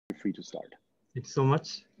free to start. Thank you so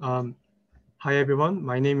much. Hi, everyone.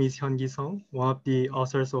 My name is Hyunki Seong, one of the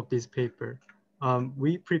authors of this paper.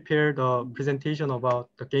 We prepared a presentation about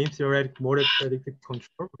the game-theoretic model predictive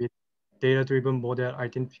control with data-driven model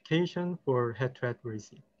identification for head-to-head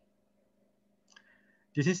racing.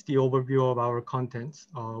 This is the overview of our contents.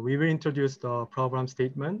 We will introduce the problem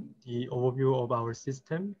statement, the overview of our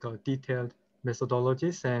system, the detailed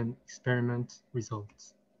methodologies, and experiment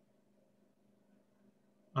results.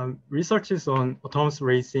 Researches on autonomous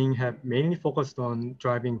racing have mainly focused on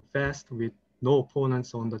driving fast with no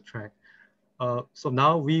opponents on the track. So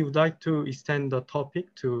now we would like to extend the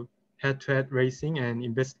topic to head-to-head racing and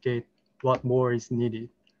investigate what more is needed.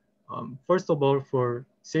 First of all, for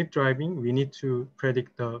safe driving, we need to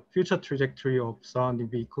predict the future trajectory of surrounding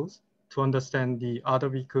vehicles to understand the other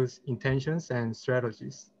vehicles' intentions and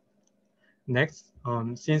strategies. Next,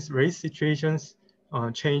 since race situations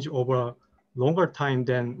change over a longer time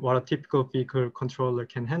than what a typical vehicle controller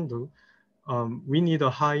can handle, we need a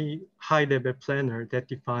high-level planner that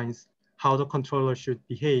defines how the controller should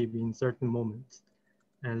behave in certain moments.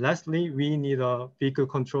 And lastly, we need a vehicle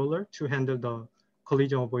controller to handle the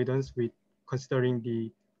collision avoidance with considering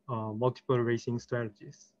the multiple racing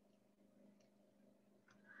strategies.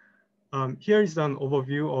 Here is an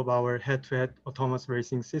overview of our head-to-head autonomous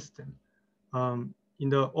racing system. In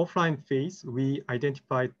the offline phase, we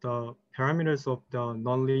identified the parameters of the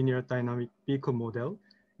nonlinear dynamic vehicle model,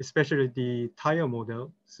 especially the tire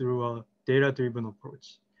model, through a data-driven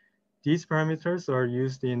approach. These parameters are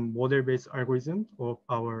used in model-based algorithm of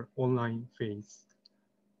our online phase.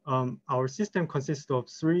 Our system consists of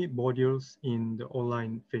 3 modules in the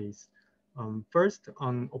online phase. First,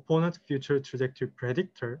 an opponent future trajectory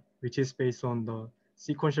predictor, which is based on the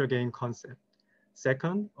sequential game concept.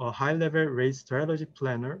 Second, a high-level race strategy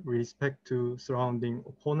planner with respect to surrounding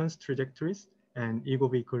opponents' trajectories and ego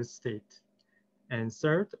vehicle state. And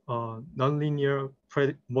third, a nonlinear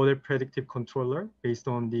model predictive controller based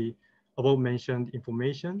on the above-mentioned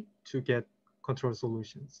information to get control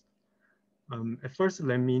solutions. At first,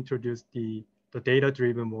 let me introduce the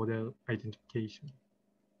data-driven model identification.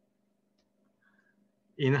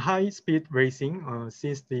 In high-speed racing,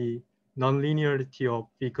 since the nonlinearity of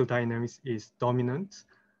vehicle dynamics is dominant,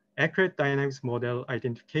 accurate dynamics model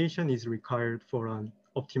identification is required for an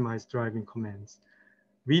optimized driving commands.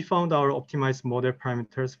 We found our optimized model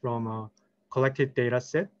parameters from a collected data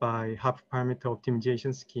set by hyperparameter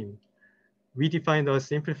optimization scheme. We defined a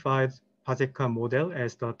simplified Paseka model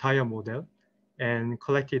as the tire model and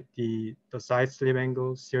collected the side slip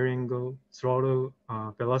angle, steering angle, throttle,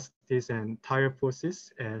 velocities, and tire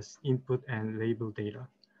forces as input and label data.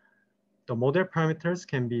 The model parameters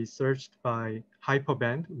can be searched by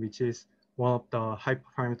hyperband, which is one of the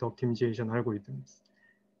hyperparameter optimization algorithms.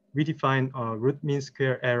 We define a root mean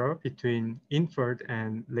square error between inferred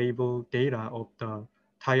and labeled data of the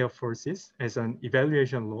tire forces as an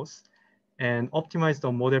evaluation loss and optimize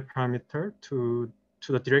the model parameter to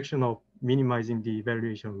the direction of minimizing the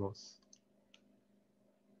evaluation loss.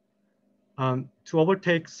 To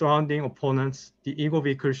overtake surrounding opponents, the ego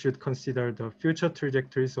vehicle should consider the future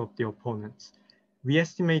trajectories of the opponents. We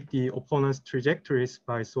estimate the opponent's trajectories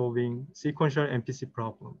by solving sequential MPC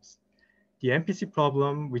problems. The MPC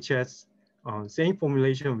problem, which has same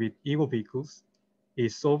formulation with ego vehicles,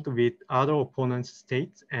 is solved with other opponents'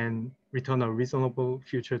 states and return a reasonable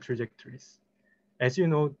future trajectories. As you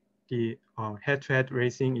know, the head-to-head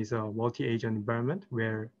racing is a multi-agent environment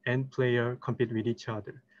where n players compete with each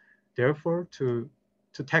other. Therefore, to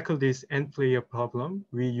tackle this n-player problem,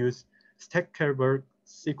 we use Steck-Kelberg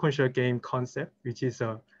sequential game concept, which is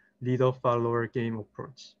a leader-follower game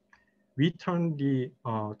approach. We turn the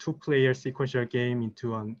 2-player sequential game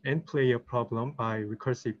into an n-player problem by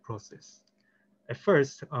recursive process. At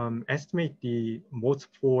first, estimate the most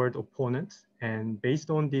forward opponent, and based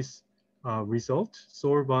on this result,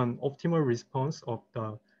 solve an optimal response of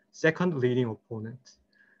the second leading opponent.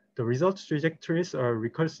 The result trajectories are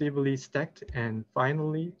recursively stacked, and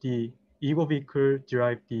finally, the ego vehicle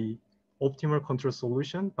derived the optimal control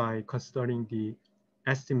solution by considering the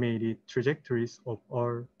estimated trajectories of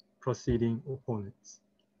all preceding opponents.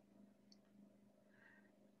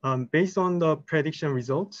 Based on the prediction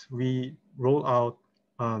results, we roll out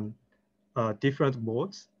different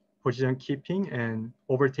modes, position keeping and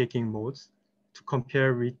overtaking modes, to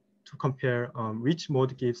compare which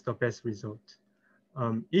mode gives the best result.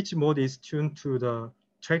 Each mode is tuned to the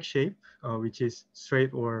track shape, which is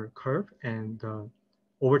straight or curve, and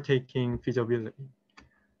overtaking feasibility.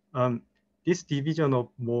 This division of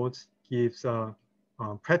modes gives a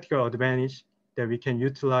practical advantage that we can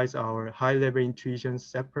utilize our high-level intuitions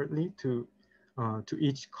separately to to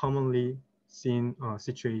each commonly seen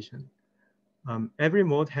situation. Every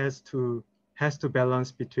mode has to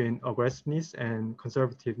balance between aggressiveness and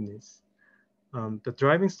conservativeness. The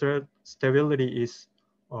driving stability is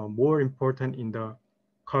more important in the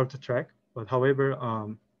curved track, but however,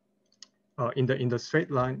 in the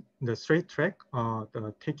straight track,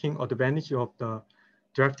 the taking advantage of the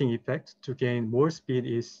drafting effect to gain more speed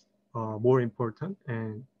is more important,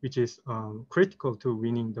 and which is critical to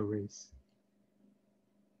winning the race.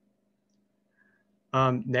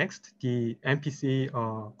 Next, the MPC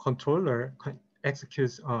controller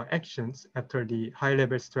executes actions after the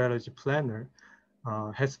high-level strategy planner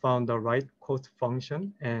has found the right cost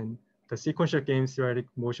function, and the sequential game-theoretic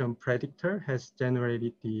motion predictor has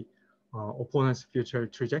generated the opponent's future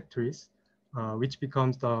trajectories, which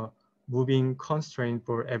becomes the moving constraint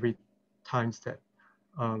for every time step.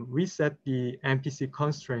 We set the MPC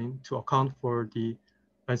constraint to account for the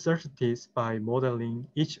uncertainties by modeling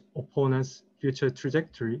each opponent's future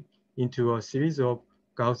trajectory into a series of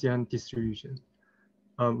Gaussian distribution.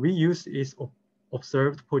 We use its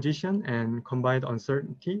observed position and combined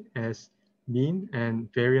uncertainty as mean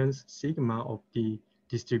and variance sigma of the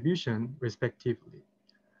distribution, respectively.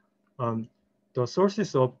 The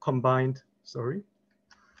sources of combined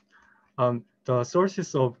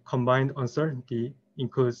uncertainty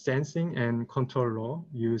include sensing and control law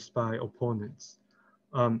used by opponents.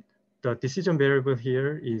 The decision variable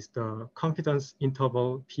here is the confidence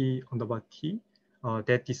interval P_T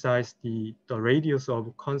that decides the radius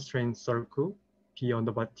of constraint circle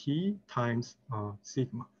P_T times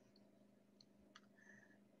sigma.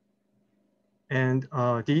 And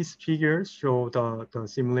these figures show the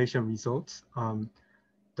simulation results.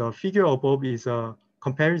 The figure above is a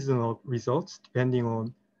comparison of results depending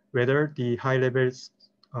on whether the high-level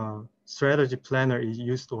strategy planner is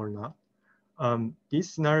used or not. This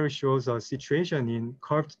scenario shows a situation in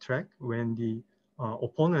curved track when the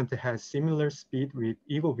opponent has similar speed with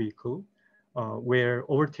ego vehicle, where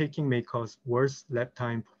overtaking may cause worse lap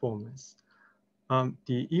time performance.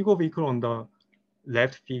 The ego vehicle on the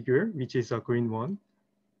left figure, which is a green one,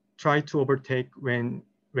 try to overtake when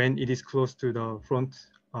it is close to the front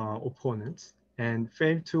opponents, and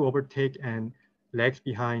fail to overtake and lag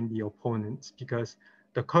behind the opponents because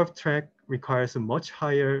the curved track requires a much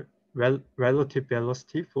higher relative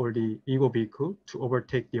velocity for the ego vehicle to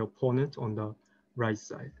overtake the opponent on the right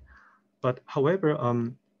side. But however,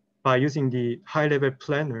 by using the high-level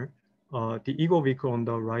planner, the ego vehicle on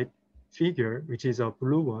the right figure, which is a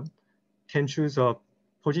blue one, can choose a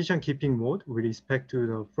position keeping mode with respect to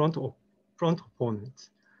the front opponent.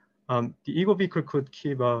 The ego vehicle could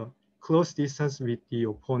keep a close distance with the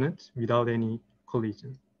opponent without any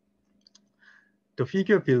collision. The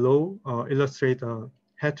figure below illustrates a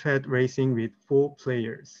head-to-head racing with 4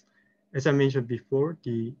 players. As I mentioned before,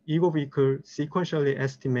 the ego vehicle sequentially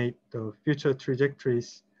estimate the future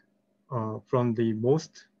trajectories from the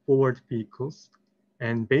most forward vehicles.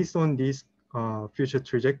 And based on these future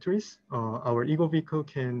trajectories, our ego vehicle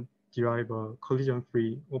can derive a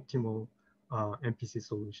collision-free optimal MPC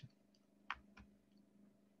solution.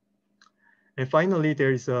 And finally,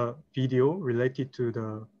 there is a video related to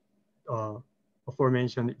the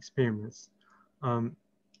aforementioned experiments.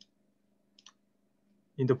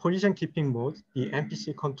 In the position keeping mode, the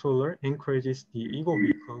MPC controller encourages the ego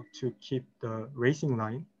vehicle to keep the racing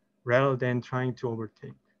line rather than trying to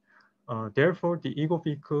overtake. Therefore, the ego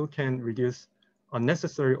vehicle can reduce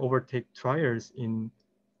unnecessary overtake trials in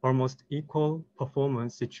almost equal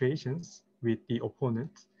performance situations with the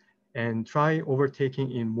opponent and try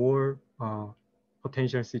overtaking in more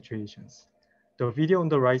potential situations. The video on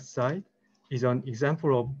the right side is an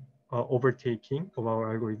example of overtaking of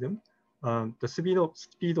our algorithm. The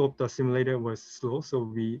speed of the simulator was slow,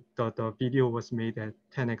 so the video was made at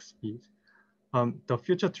 10x speed. The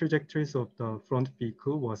future trajectories of the front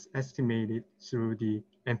vehicle was estimated through the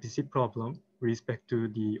MPC problem with respect to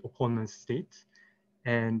the opponent's state,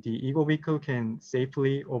 and the ego vehicle can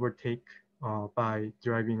safely overtake by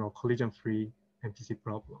deriving a collision-free MPC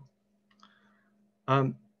problem.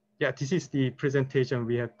 Yeah, this is the presentation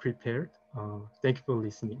we have prepared. Thank you for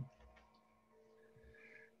listening.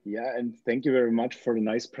 Yeah, and thank you very much for the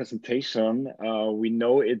nice presentation. We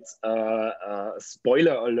know it's a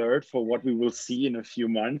spoiler alert for what we will see in a few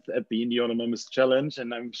months at the Indie Autonomous Challenge.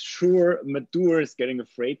 And I'm sure Madhur is getting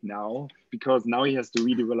afraid now because now he has to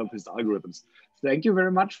redevelop his algorithms. Thank you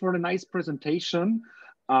very much for the nice presentation.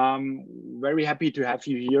 Very happy to have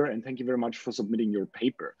you here, and thank you very much for submitting your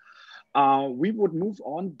paper. We would move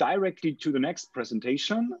on directly to the next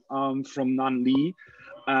presentation from Nan Li.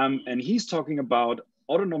 And he's talking about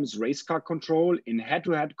autonomous race car control in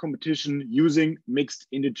head-to-head competition using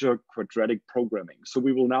mixed-integer quadratic programming. So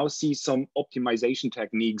we will now see some optimization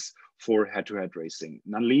techniques for head-to-head racing.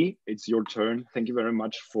 Nan Li, it's your turn. Thank you very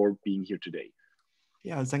much for being here today.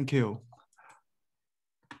 Yeah, thank you.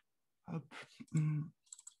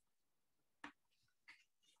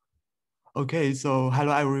 Okay, so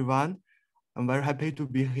hello everyone. I'm very happy to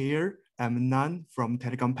be here. I'm Nan from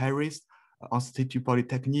Telecom Paris, Institut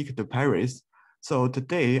Polytechnique de Paris. So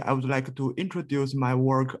today I would like to introduce my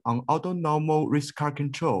work on autonomous race car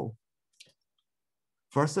control.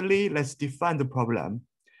 Firstly, let's define the problem.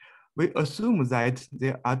 We assume that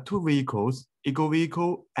there are two vehicles, eagle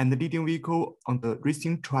vehicle and leading vehicle on the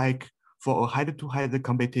racing track for a head-to-head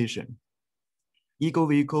competition. Eagle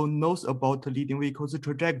vehicle knows about the leading vehicle's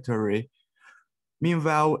trajectory.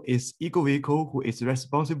 Meanwhile, it's eagle vehicle who is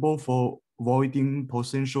responsible for avoiding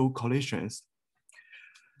potential collisions.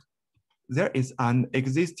 There is an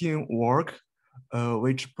existing work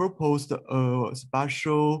which proposed a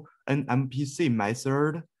spatial NMPC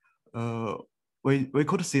method. We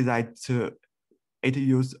could see that it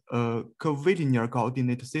used a curvilinear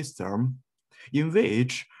coordinate system in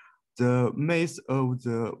which the mass of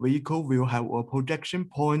the vehicle will have a projection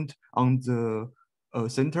point on the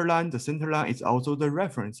center line. The center line is also the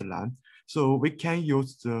reference line. So we can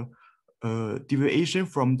use the deviation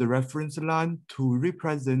from the reference line to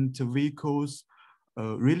represent the vehicle's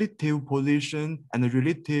relative position and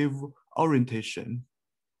relative orientation.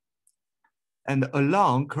 And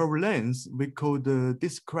along curve length, we could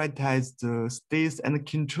discretize the states and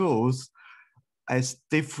controls as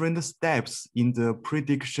different steps in the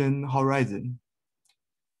prediction horizon.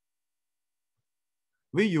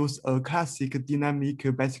 We use a classic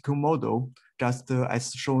dynamic bicycle model, just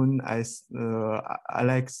as shown as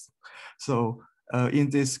Alex. So in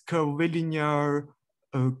this curvilinear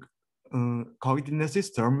coordinate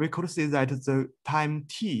system, we could see that the time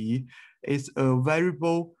t is a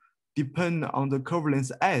variable depend on the curve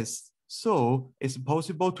length s. So it's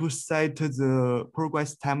possible to set the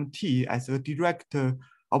progress time t as a direct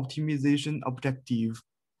optimization objective.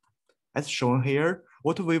 As shown here,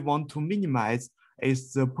 what we want to minimize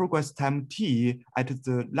is the progress time t at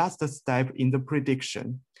the last step in the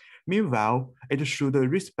prediction. Meanwhile, it should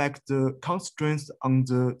respect the constraints on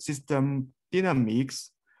the system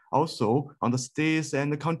dynamics, also on the states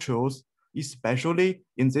and controls. Especially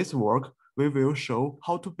in this work, we will show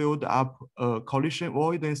how to build up a collision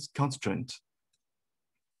avoidance constraint.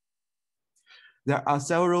 There are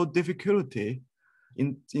several difficulties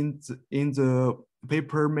in the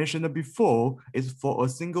paper mentioned before. Is for a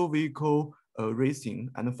single vehicle racing,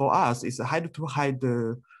 and for us, it's a head-to-head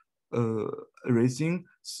racing.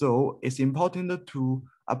 So it's important to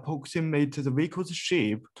approximate the vehicle's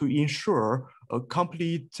shape to ensure a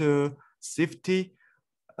complete safety,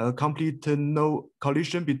 complete no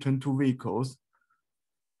collision between two vehicles.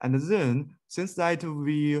 And then, since that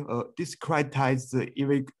we discretize the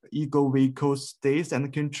eagle vehicle states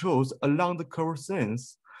and controls along the curve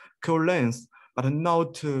length, but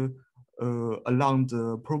not along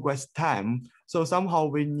the progress time. So somehow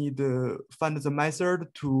we need to find the method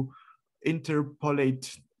to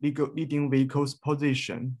interpolate leading vehicle's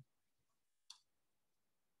position.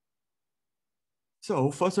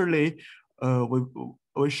 So firstly,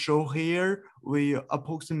 we show here, we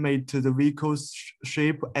approximate the vehicle's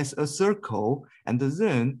shape as a circle, and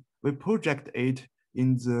then we project it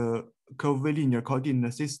in the curvilinear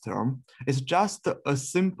coordinate system. It's just a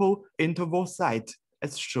simple interval site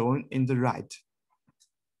as shown in the right.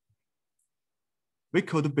 We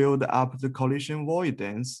could build up the collision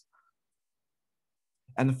avoidance.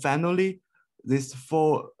 And finally, this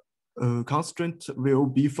four constraint will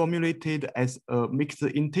be formulated as a mixed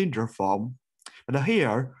integer form. But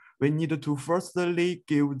here, we need to firstly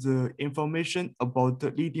give the information about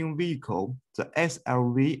the leading vehicle, the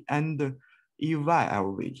SLV and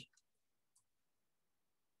EYLV.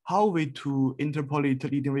 How we to interpolate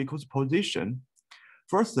leading vehicle's position?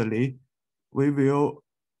 Firstly, we will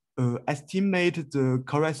estimate the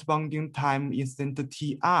corresponding time instant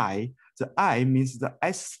ti. The I means the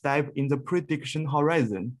S step in the prediction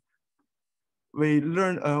horizon. We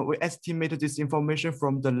estimate this information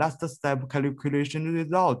from the last step calculation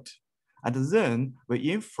result. And then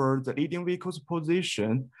we infer the leading vehicle's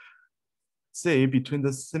position, say between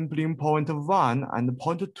the sampling point 1 and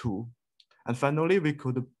point 2. And finally, we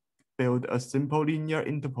could build a simple linear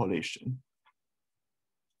interpolation.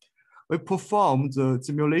 We perform the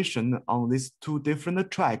simulation on these two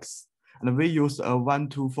different tracks, and we use a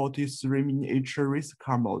 1-43 miniature race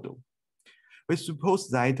car model. We suppose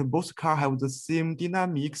that both cars have the same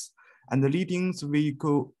dynamics, and the leading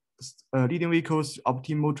vehicle leading vehicle's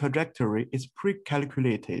optimal trajectory is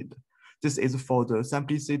pre-calculated. This is for the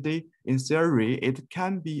simplicity. In theory, it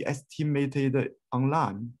can be estimated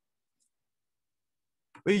online.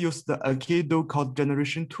 We use the Aikido code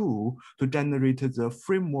generation tool to generate the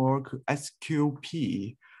framework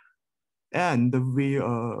SQP. And we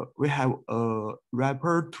have a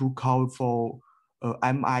wrapper to call for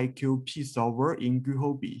MIQP solver in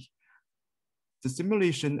Goubault. The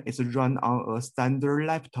simulation is run on a standard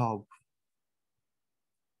laptop.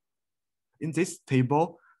 In this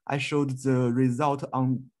table, I showed the result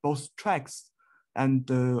on both tracks. And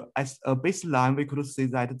as a baseline, we could see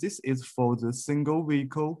that this is for the single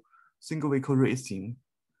vehicle racing.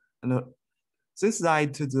 And since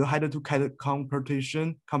that the head-to-head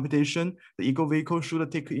competition, the ego vehicle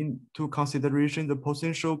should take into consideration the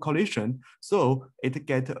potential collision, so it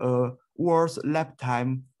gets a worse lap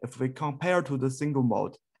time if we compare to the single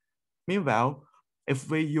mode. Meanwhile, if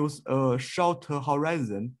we use a shorter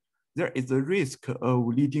horizon, there is a risk of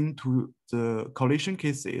leading to the collision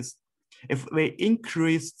cases. If we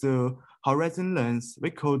increase the horizon length,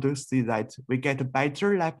 we could see that we get a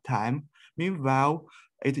better lap time. Meanwhile,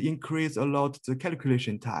 it increases a lot the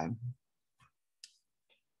calculation time.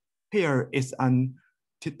 Here is an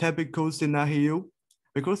typical scenario.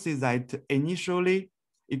 We could see that initially,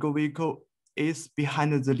 ego vehicle is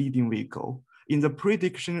behind the leading vehicle. In the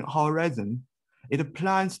prediction horizon, it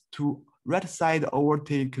plans to right side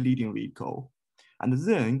overtake leading vehicle, and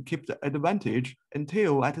then keep the advantage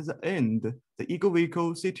until at the end, the ego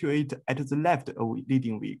vehicle situated at the left of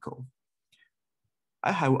leading vehicle.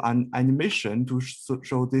 I have an animation to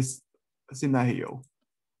show this scenario.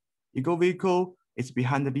 Ego vehicle is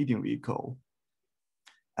behind the leading vehicle.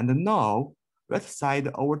 And now, right side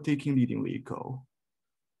overtaking leading vehicle.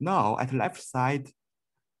 Now at left side,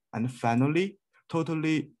 and finally,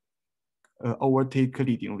 totally overtake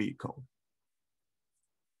leading vehicle.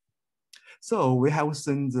 So we have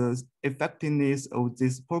seen the effectiveness of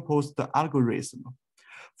this proposed algorithm.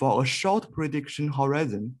 For a short prediction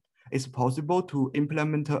horizon, it's possible to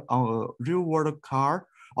implement on a real-world car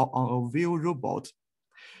or on a real robot.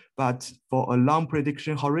 But for a long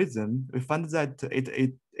prediction horizon, we find that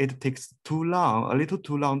it takes too long, a little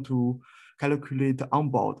too long to calculate on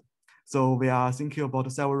board. So we are thinking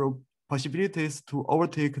about several possibilities to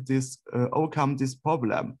overcome this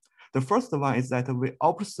problem. The first one is that we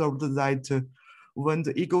observed that when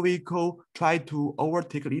the ego vehicle tries to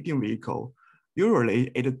overtake leading vehicle, usually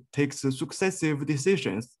it takes successive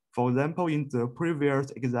decisions. For example, in the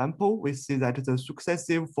previous example, we see that the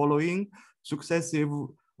successive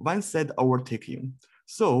one-side overtaking.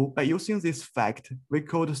 So by using this fact, we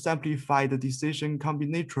could simplify the decision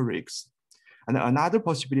combinatorics. And another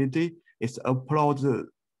possibility is to apply the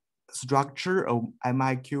structure of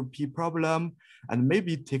MIQP problem and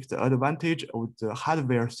maybe take the advantage of the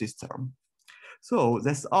hardware system. So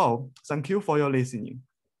that's all. Thank you for your listening.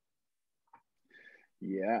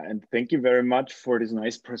 Yeah, and thank you very much for this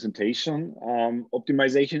nice presentation.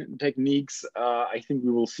 Optimization techniques, I think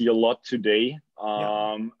we will see a lot today.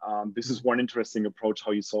 This is one interesting approach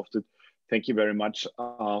how you solved it. Thank you very much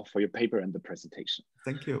for your paper and the presentation.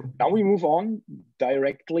 Thank you. Now we move on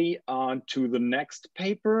directly to the next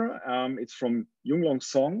paper. It's from Yunlong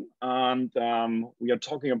Seong, and we are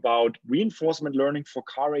talking about reinforcement learning for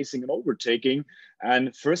car racing and overtaking.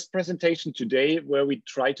 And first presentation today where we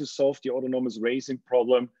try to solve the autonomous racing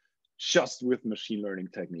problem just with machine learning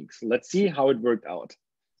techniques. Let's see how it worked out.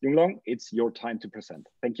 Yunlong, it's your time to present.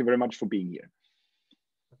 Thank you very much for being here.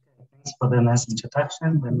 Okay, thanks for the nice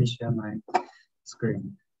introduction. Let me share my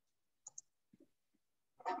screen.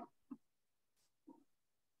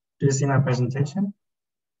 Do you see my presentation?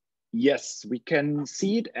 Yes, we can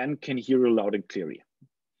see it and can hear you loud and clearly.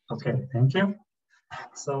 Okay, thank you.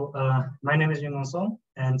 So my name is Yunlong Seong,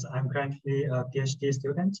 and I'm currently a PhD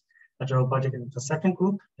student at the Robotic Intersection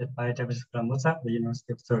Group led by Davide Scaramuzza at the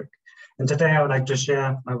University of Zurich. And today I would like to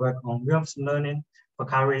share my work on reinforcement learning for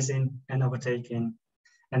car racing and overtaking.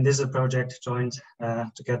 And this is a project joined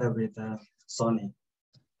together with Sony.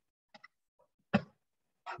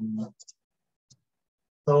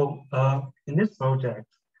 So in this project,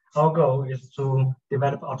 our goal is to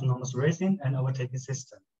develop autonomous racing and overtaking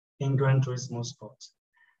system in Gran Turismo Sport.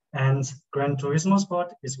 And Gran Turismo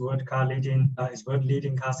Sport is world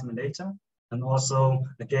leading car simulator and also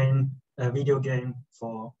a video game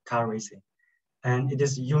for car racing. And it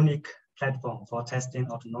is a unique platform for testing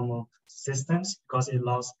autonomous systems because it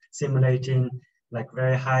allows simulating like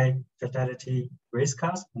very high fidelity race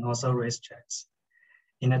cars and also race tracks.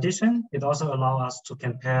 In addition, it also allows us to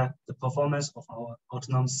compare the performance of our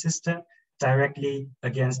autonomous system directly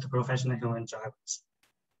against professional human drivers.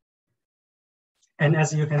 And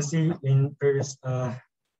as you can see in previous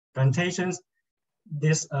presentations,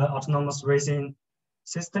 this autonomous racing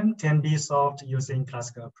system can be solved using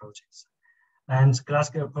classical approaches. And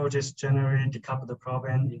classical approaches generally decouple the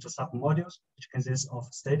problem into sub-modules, which consist of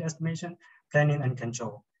state estimation, planning, and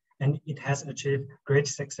control. And it has achieved great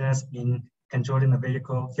success in controlling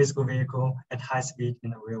the physical vehicle at high speed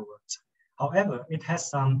in the real world. However, it has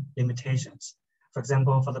some limitations. For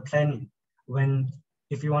example, for the planning,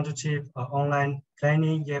 if you want to achieve online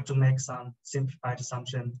planning, you have to make some simplified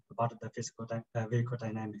assumption about the physical vehicle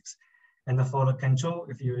dynamics. And for the control,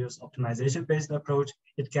 if you use optimization-based approach,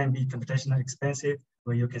 it can be computationally expensive,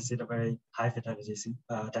 where you consider very high fidelity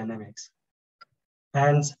dynamics.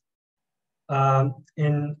 And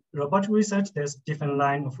in robotic research, there's different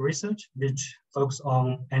line of research which focus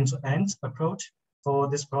on end-to-end approach for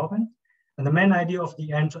this problem. And the main idea of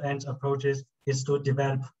the end-to-end approaches is to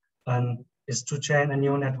develop to train a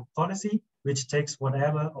neural network policy, which takes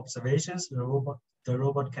whatever observations the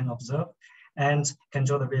robot can observe and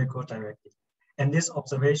control the vehicle directly. And this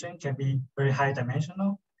observation can be very high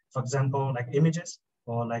dimensional, for example, like images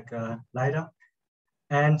or like Lidar.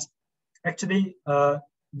 And actually,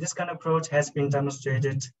 this kind of approach has been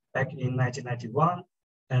demonstrated back in 1991.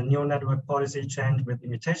 And neural network policy trained with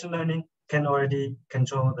imitation learning can already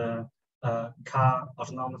control the car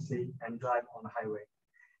autonomously and drive on the highway.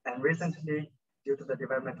 And recently, due to the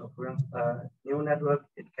development of neural network,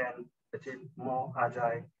 it can achieve more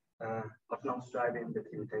agile autonomous driving with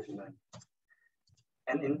imitation learning.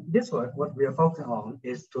 And in this work, what we are focusing on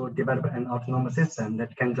is to develop an autonomous system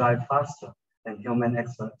that can drive faster than human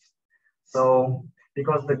experts. So,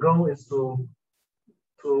 because the goal is to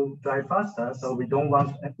drive faster, so we don't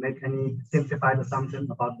want to make any simplified assumption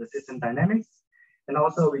about the system dynamics. And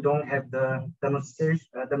also, we don't have the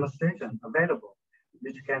demonstration available,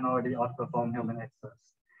 which can already outperform human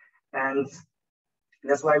experts. And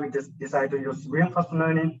that's why we just decided to use reinforcement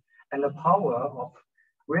learning. And the power of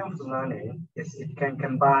reinforcement learning is it can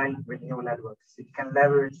combine with neural networks. It can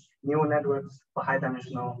leverage neural networks for high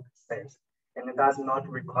dimensional states. And it does not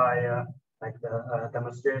require like the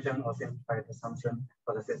demonstration or simplified assumption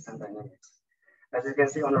for the system dynamics. As you can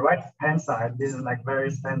see on the right-hand side, this is like very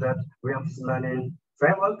standard reinforcement learning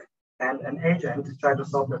framework, and an agent tries to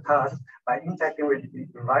solve the task by interacting with the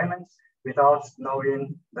environment without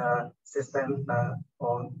knowing the system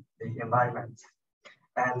or the environment.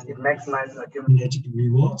 And it maximizes accumulated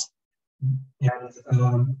rewards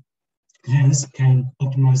and hence can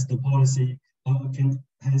optimize the policy,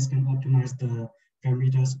 hence can optimize the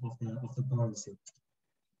parameters of the policy.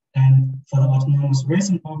 And for the autonomous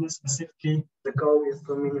racing problem specifically, the goal is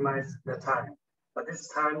to minimize the time. But this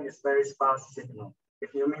time is very sparse signal.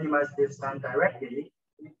 If you minimize this time directly,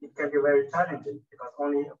 it can be very challenging because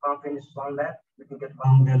only upon finish one lap, you can get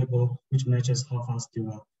one variable which matches how fast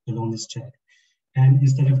you are along this track. And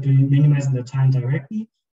instead of minimizing the time directly,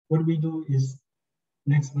 what we do is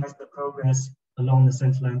maximize the progress along the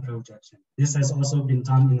centerline projection. This has also been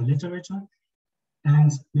done in the literature.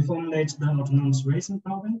 And we formulate the autonomous racing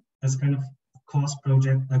problem as kind of cost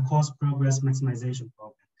progress maximization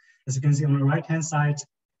problem. As you can see on the right-hand side,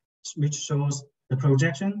 which shows the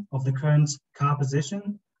projection of the current car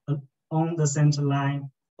position on the center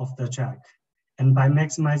line of the track. And by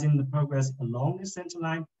maximizing the progress along the center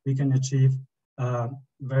line, we can achieve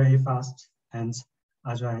very fast and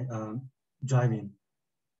agile driving.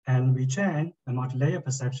 And we train a multi-layer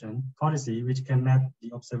perception policy, which can map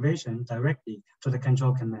the observation directly to the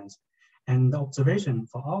control commands. And the observation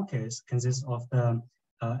for our case consists of the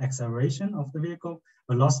acceleration of the vehicle,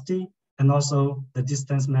 velocity, and also the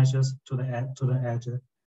distance measures to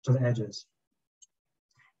the edges.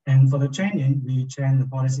 And for the training, we train the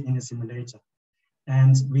policy in a simulator.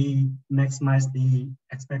 And we maximize the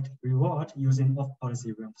expected reward using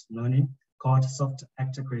off-policy reinforcement learning called soft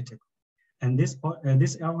actor critical. And this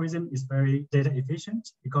algorithm is very data efficient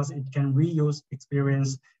because it can reuse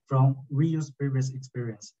previous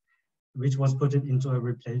experience, which was put into a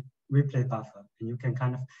replay buffer. And you can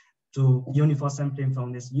kind of do uniform sampling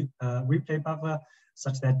from this replay buffer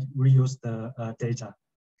such that reuse the data.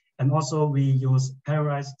 And also we use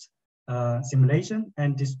pairized simulation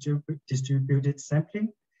and distributed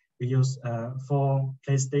sampling. We use 4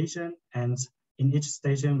 place stations, and in each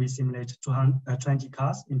station we simulate 20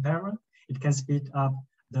 cars in parallel. It can speed up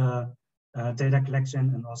the data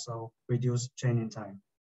collection and also reduce training time.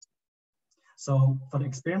 So for the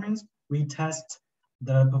experiments, we test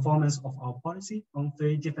the performance of our policy on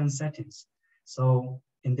 3 different settings. So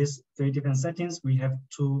in these 3 different settings, we have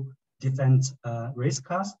 2 different race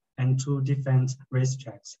cars and 2 different race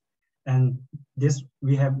tracks. And this,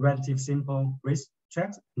 we have relatively simple race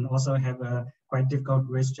tracks and also have a quite difficult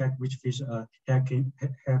racetrack which features a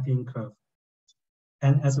hairpin curve.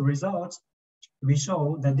 And as a result, we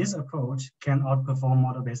show that this approach can outperform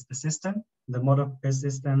model-based system, the model-based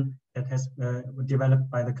system that has developed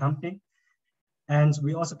by the company. And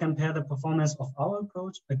we also compare the performance of our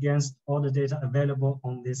approach against all the data available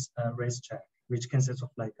on this racetrack, which consists of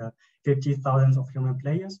like 50,000 of human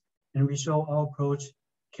players. And we show our approach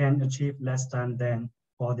can achieve less time than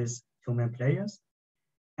all these human players.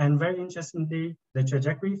 And very interestingly, the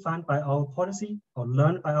trajectory found by our policy or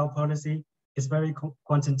learned by our policy is very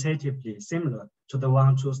quantitatively similar to the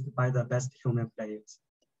one chosen by the best human players.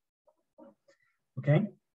 Okay,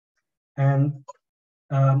 and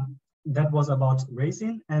that was about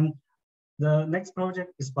racing. And the next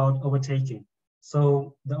project is about overtaking.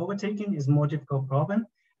 So the overtaking is more difficult problem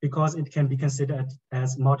because it can be considered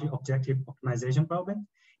as multi-objective optimization problem.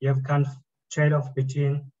 You have kind of trade-off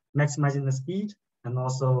between maximizing the speed and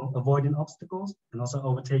also avoiding obstacles and also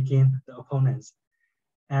overtaking the opponents.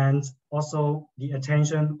 And also the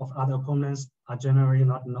attention of other opponents are generally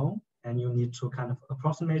not known, and you need to kind of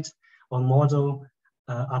approximate or model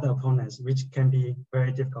other opponents, which can be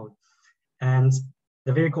very difficult. And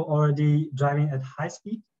the vehicle already driving at high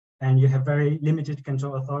speed, and you have very limited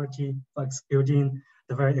control authority for executing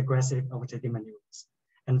the very aggressive overtaking maneuvers.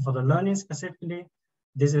 And for the learning specifically,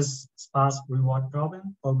 this is sparse reward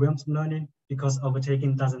problem for reinforcement learning because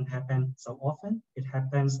overtaking doesn't happen so often. It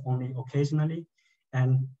happens only occasionally,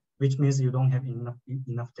 and which means you don't have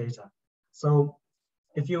enough data. So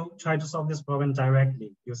if you try to solve this problem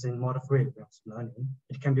directly using model-free reinforcement learning,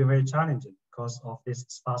 it can be very challenging because of this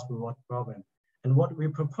sparse reward problem. And what we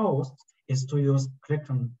propose is to use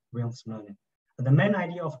curriculum reinforcement learning. And the main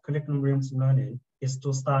idea of curriculum reinforcement learning is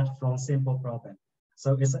to start from simple problem.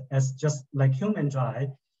 So it's as just like human drive,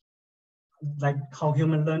 like how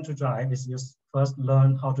humans learn to drive is you first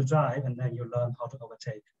learn how to drive and then you learn how to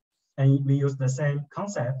overtake. And we use the same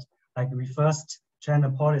concept, like we first train a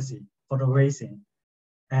policy for the racing.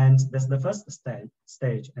 And that's the first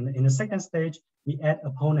stage. And in the second stage, we add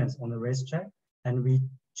opponents on the racetrack and we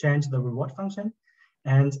change the reward function.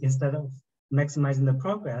 And instead of maximizing the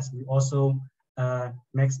progress, we also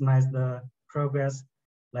maximize the progress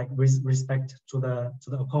like with respect to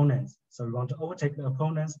the opponents. So we want to overtake the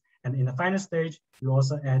opponents. And in the final stage, we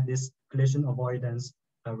also add this collision avoidance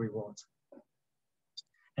reward.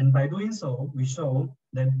 And by doing so, we show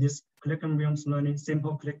that this curriculum reinforcement learning,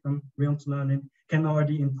 simple curriculum reinforcement learning can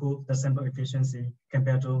already improve the sample efficiency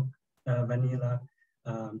compared to vanilla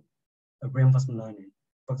reinforcement learning.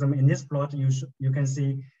 For example, in this plot, you can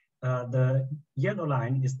see the yellow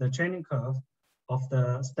line is the training curve of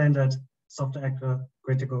the standard software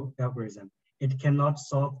critical algorithm. It cannot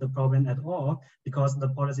solve the problem at all because the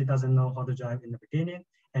policy doesn't know how to drive in the beginning.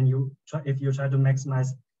 And if you try to maximize,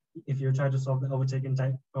 if you try to solve the overtaking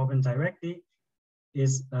problem directly,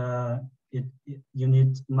 you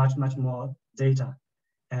need much more data.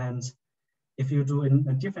 And if you do it in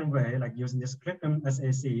a different way, like using this curriculum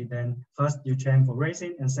SAC, then first you train for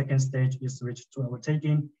racing and second stage you switch to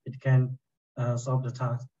overtaking. It can solve the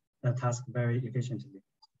task very efficiently.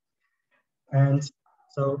 And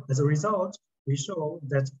so as a result, we show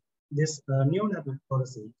that this neural network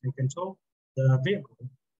policy can control the vehicle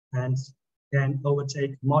and can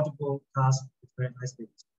overtake multiple tasks at very high speed.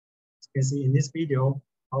 As you can see in this video,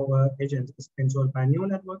 our agent is controlled by neural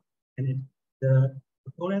network, and the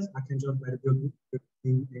opponents are controlled by the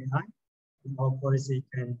built-in AI. And our policy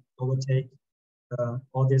can overtake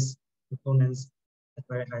all these opponents at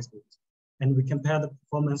very high speed. And we compare the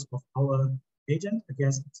performance of our agent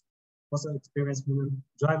against also experienced human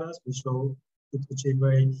drivers. We show it achieve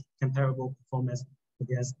very comparable performance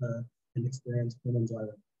against an experienced human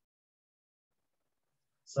driver.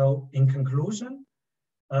 So in conclusion,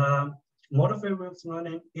 model-free reinforcement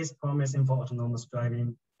learning is promising for autonomous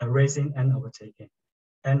driving, racing, and overtaking.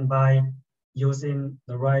 And by using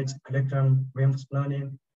the right curriculum reinforcement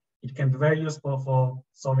learning, it can be very useful for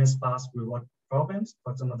solving sparse reward problems,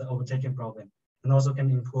 for example, the overtaking problem, and also can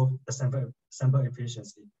improve the sample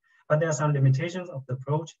efficiency. But there are some limitations of the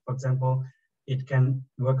approach. For example, it can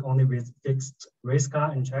work only with fixed race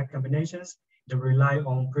car and track combinations. It rely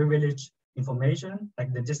on privileged information,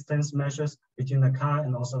 like the distance measures between the car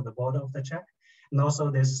and also the border of the track. And also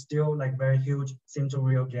there's still like very huge sim to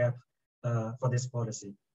real gap for this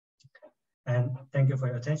policy. And thank you for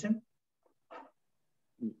your attention.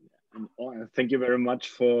 Thank you very much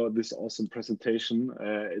for this awesome presentation.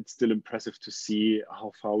 It's still impressive to see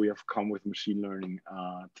how far we have come with machine learning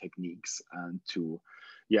techniques and to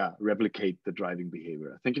replicate the driving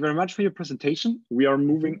behavior. Thank you very much for your presentation. We are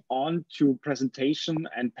moving on to presentation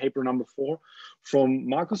and paper number 4 from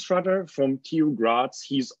Markus Schratter from TU Graz.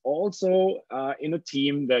 He's also in a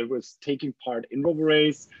team that was taking part in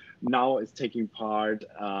RoboRace, now is taking part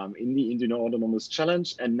in the Indian Autonomous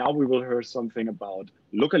Challenge, and now we will hear something about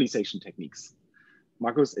localization techniques.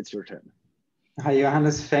 Markus, it's your turn. Hi,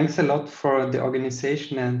 Johannes. Thanks a lot for the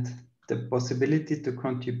organization and the possibility to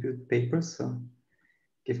contribute papers. So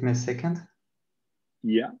give me a second.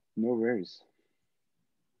 Yeah, no worries.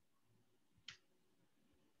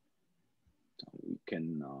 We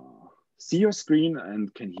can see your screen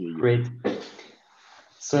and can hear you. Great.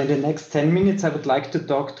 So in the next 10 minutes, I would like to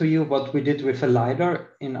talk to you what we did with a LiDAR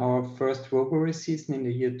in our first RoboRace season in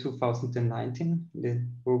the year 2019, the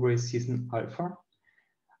RoboRace season Alpha.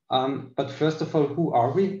 But first of all, who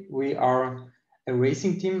are we? We are a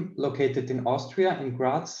racing team located in Austria, in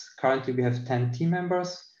Graz. Currently, we have 10 team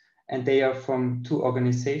members, and they are from 2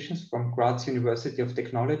 organizations, from Graz University of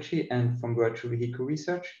Technology and from Virtual Vehicle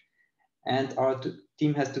Research. And our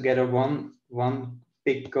team has together one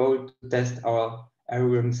big goal to test our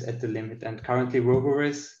algorithms at the limit. And currently,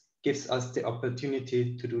 RoboRace gives us the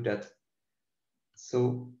opportunity to do that.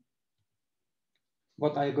 So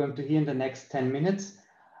what are you going to hear in the next 10 minutes?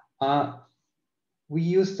 We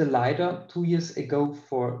used the LiDAR 2 years ago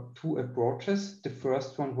for 2 approaches. The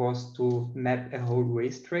first one was to map a whole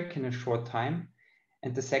racetrack in a short time.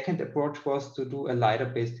 And the second approach was to do a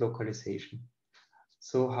LiDAR-based localization.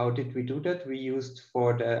 So how did we do that? We used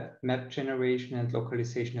for the map generation and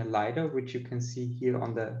localization a LiDAR, which you can see here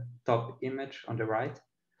on the top image on the right.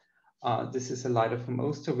 This is a LiDAR from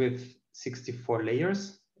Oster with 64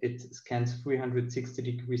 layers. It scans 360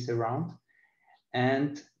 degrees around.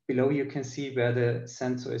 And below you can see where the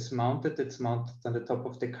sensor is mounted. It's mounted on the top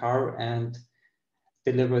of the car and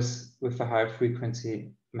delivers with a high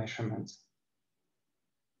frequency measurements.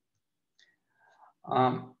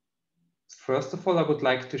 First of all, I would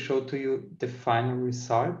like to show to you the final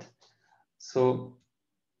result. So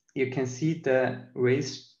you can see the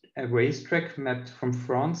racetrack mapped from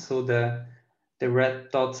front. So the red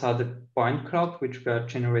dots are the point cloud, which were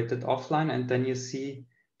generated offline. And then you see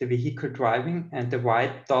the vehicle driving, and the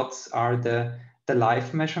white dots are the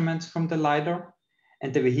live measurements from the LiDAR,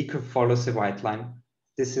 and the vehicle follows a white line.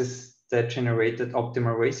 This is the generated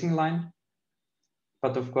optimal racing line.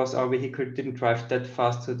 But of course, our vehicle didn't drive that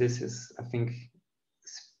fast. So this is, I think,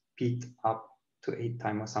 speed up to 8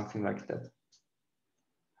 times or something like that.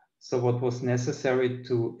 So what was necessary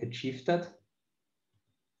to achieve that?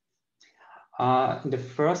 In the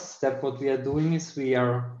first step, what we are doing is we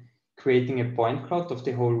are creating a point cloud of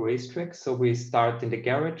the whole racetrack. So we start in the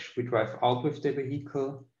garage, we drive out with the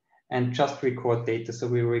vehicle and just record data. So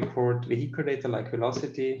we record vehicle data like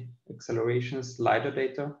velocity, accelerations, LiDAR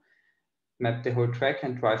data, map the whole track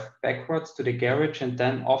and drive backwards to the garage. And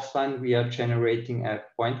then offline, we are generating a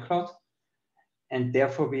point cloud. And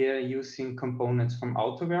therefore, we are using components from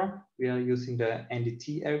AutoWare. We are using the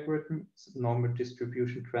NDT algorithm, normal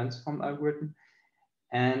distribution transform algorithm.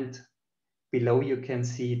 And below, you can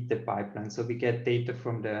see the pipeline. So we get data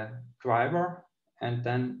from the driver, and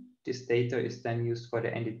then this data is then used for the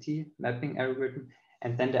NDT mapping algorithm.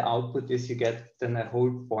 And then the output is you get then a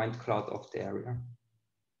whole point cloud of the area.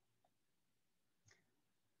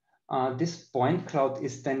 This point cloud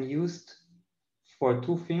is then used for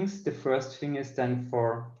 2 things. The first thing is then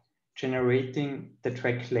for generating the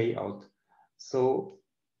track layout. So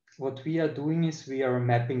what we are doing is we are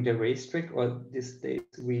mapping the racetrack, or this days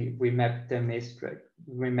we map the racetrack.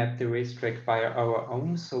 We map the racetrack by our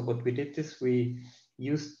own. So what we did is we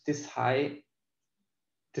used this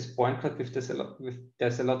point cloud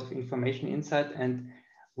there's a lot of information inside, and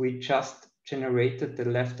we just generated the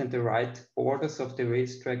left and the right borders of the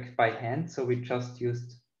racetrack by hand. So we just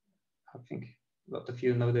used, I think a lot of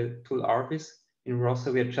you know the tool Arbis in RAW.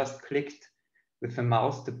 So we had just clicked with a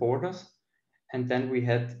mouse the borders, and then we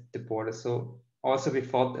had the border. So also we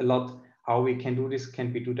thought a lot how we can do this.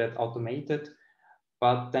 Can we do that automated?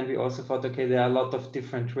 But then we also thought, okay, there are a lot of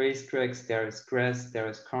different racetracks. There is grass, there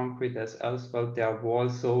is concrete, there's asphalt, there are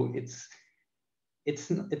walls. So it's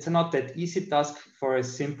not that easy task for a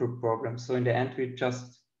simple problem. So in the end, we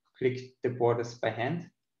just clicked the borders by hand.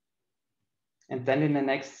 And then in the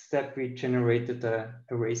next step, we generated a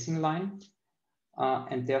racing line.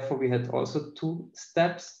 And therefore, we had also 2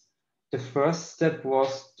 steps. The first step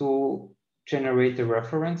was to generate a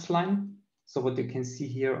reference line. So what you can see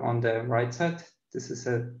here on the right side, this is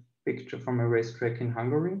a picture from a racetrack in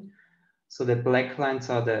Hungary. So the black lines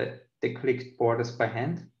are the clicked borders by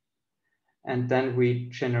hand. And then we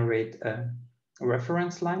generate a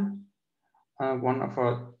reference line. One of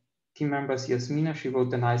our team members, Yasmina, she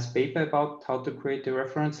wrote a nice paper about how to create a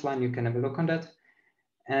reference line. You can have a look on that.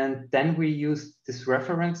 And then we use this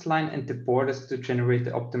reference line and the borders to generate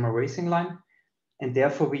the optimal racing line. And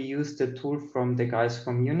therefore we use the tool from the guys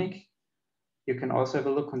from Munich. You can also have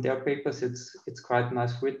a look on their papers. It's quite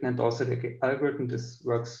nice written, and also the algorithm, this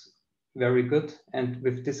works very good. And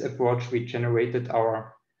with this approach, we generated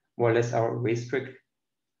more or less our racetrack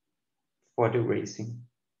for the racing.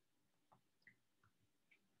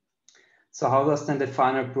 So how does then the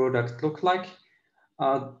final product look like?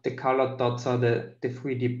 The colored dots are the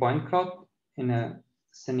 3D point cloud in a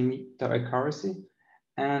centimeter accuracy.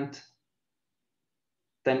 And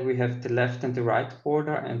then we have the left and the right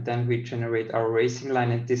border, and then we generate our racing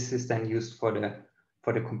line, and this is then used for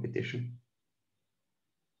the competition.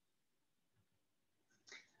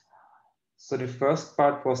 So the first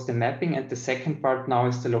part was the mapping, and the second part now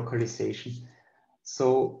is the localization.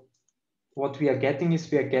 So what we are getting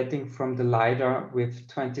is we are getting from the LiDAR with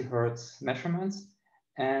 20 Hertz measurements.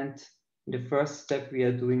 And in the first step, we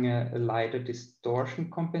are doing a LiDAR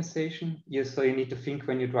distortion compensation. So you need to think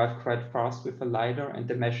when you drive quite fast with a LiDAR and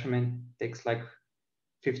the measurement takes like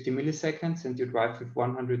 50 milliseconds and you drive with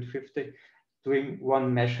 150, doing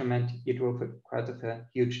one measurement, you drove quite a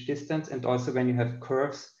huge distance. And also when you have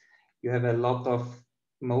curves, you have a lot of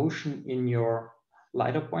motion in your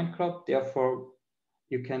LiDAR point cloud. Therefore,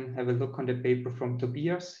 you can have a look on the paper from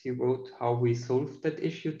Tobias. He wrote how we solved that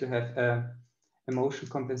issue to have a motion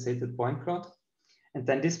compensated point cloud. And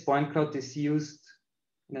then this point cloud is used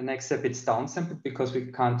in the next step. It's downsampled because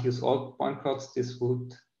we can't use all point clouds. This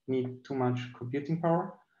would need too much computing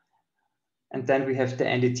power. And then we have the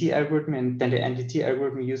NDT algorithm, and then the NDT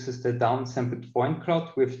algorithm uses the downsampled point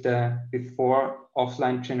cloud with the before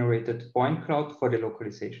offline generated point cloud for the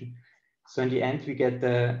localization. So in the end, we get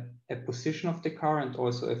a position of the car and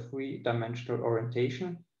also a three-dimensional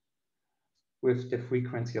orientation with the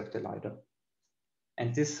frequency of the LiDAR.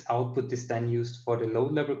 And this output is then used for the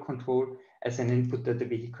low-level control as an input that the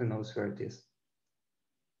vehicle knows where it is.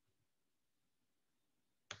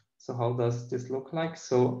 So how does this look like?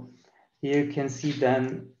 So here you can see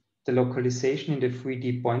then the localization in the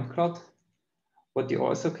 3D point cloud. What you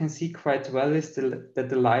also can see quite well is that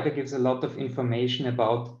the LiDAR gives a lot of information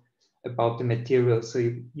about the material. So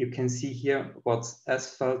you can see here what's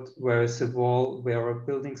asphalt, where is a wall, where are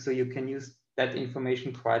buildings. So you can use that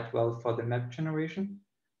information quite well for the map generation.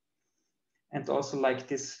 And also like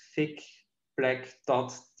this thick black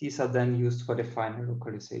dots, these are then used for the final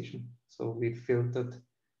localization. So we filtered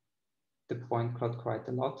the point cloud quite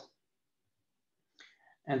a lot.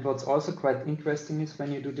 And what's also quite interesting is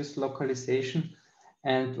when you do this localization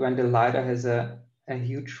and when the LiDAR has a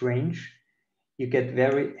huge range, you get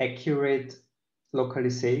very accurate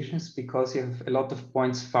localizations because you have a lot of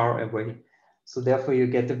points far away. So therefore you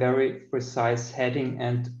get a very precise heading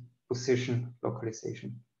and position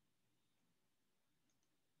localization.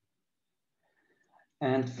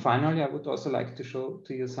 And finally, I would also like to show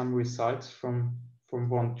to you some results from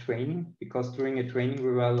one training, because during a training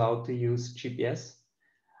we were allowed to use GPS.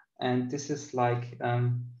 And this is like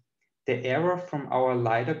the error from our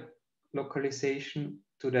LiDAR localization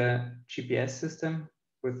to the GPS system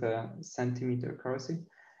with a centimeter accuracy.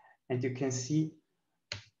 And you can see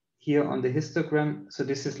here on the histogram, so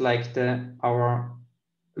this is like our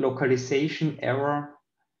localization error,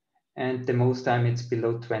 and the most time it's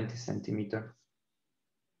below 20 centimeter.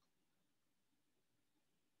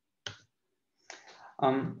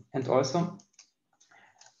 And also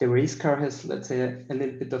the race car has, let's say, a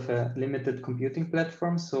little bit of a limited computing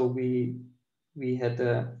platform. So we had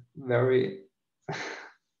a very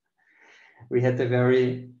we had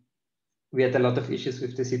a lot of issues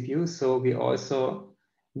with the CPU. So we also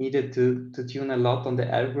needed to tune a lot on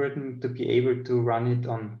the algorithm to be able to run it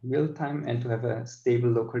on real time and to have a stable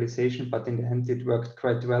localization. But in the end, it worked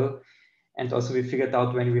quite well. And also we figured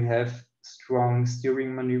out when we have strong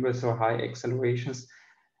steering maneuvers or high accelerations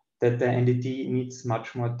that the NDT needs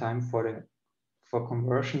much more time for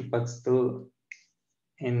conversion, but still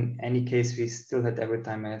in any case, we still had every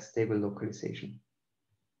time a stable localization.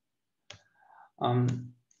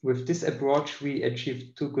 With this approach, we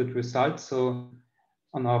achieved two good results. So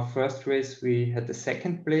on our first race, we had the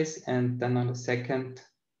second place, and then on the second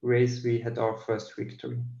race, we had our first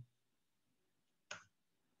victory.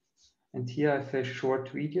 And here I have a short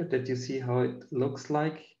video that you see how it looks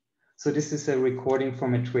like. So this is a recording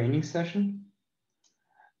from a training session.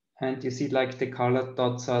 And you see like the colored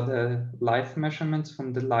dots are the live measurements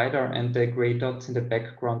from the LiDAR, and the gray dots in the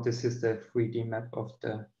background, this is the 3D map of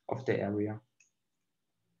the area.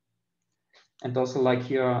 And also like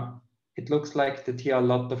here, it looks like that here are a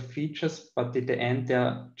lot of features, but at the end there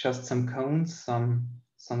are just some cones, some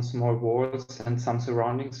small walls and some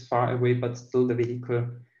surroundings far away, but still the vehicle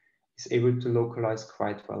is able to localize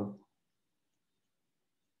quite well.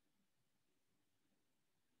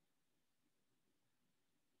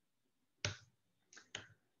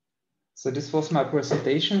 So this was my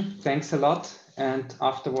presentation. Thanks a lot. And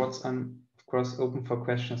afterwards, I'm of course open for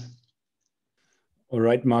questions. All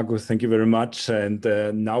right, Markus, thank you very much. And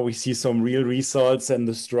now we see some real results and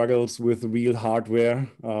the struggles with real hardware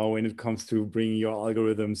when it comes to bringing your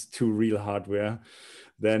algorithms to real hardware.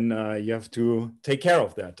 Then you have to take care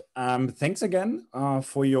of that. Thanks again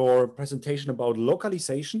for your presentation about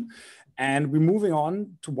localization. And we're moving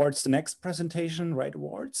on towards the next presentation right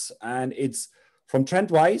towards. And it's from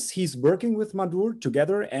Trent Weiss. He's working with Madhur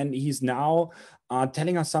together, and he's now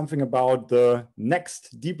telling us something about the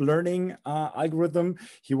next deep learning algorithm.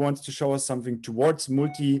 He wants to show us something towards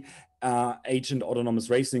multi-agent autonomous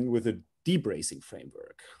racing with a deep racing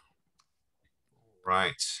framework.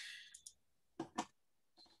 Right.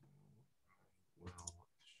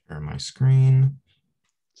 Share my screen.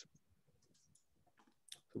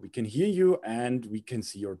 So we can hear you and we can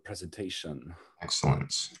see your presentation.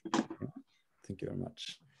 Excellent. Thank you very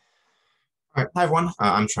much. All right. Hi, everyone.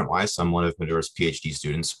 I'm Trent Weiss. I'm one of Madhur's PhD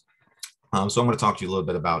students. So I'm going to talk to you a little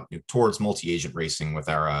bit about towards multi-agent racing with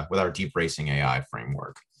our deep racing AI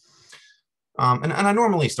framework. And I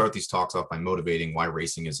normally start these talks off by motivating why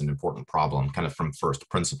racing is an important problem, kind of from first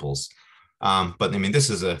principles. But I mean, this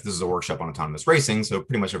is a workshop on autonomous racing, so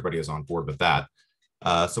pretty much everybody is on board with that.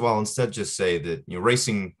 So I'll instead just say that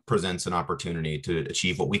racing presents an opportunity to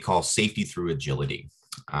achieve what we call safety through agility,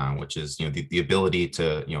 which is the ability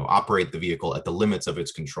to operate the vehicle at the limits of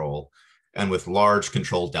its control and with large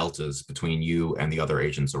control deltas between you and the other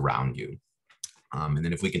agents around you. And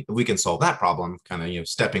then if we can solve that problem, kind of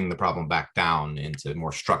stepping the problem back down into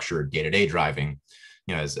more structured day-to-day driving,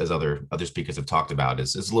 as other speakers have talked about,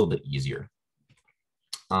 is a little bit easier.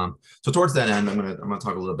 So towards that end, I'm gonna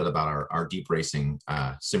talk a little bit about our deep racing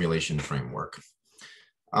simulation framework.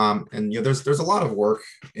 And there's a lot of work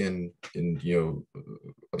in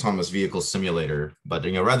autonomous vehicle simulator, but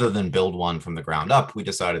rather than build one from the ground up, we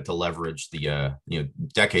decided to leverage the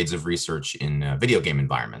decades of research in video game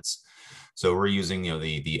environments. So we're using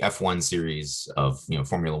the F1 series of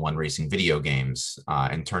Formula One racing video games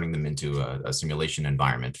and turning them into a simulation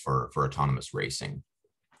environment for autonomous racing.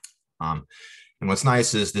 And what's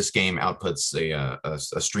nice is this game outputs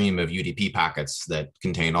a stream of UDP packets that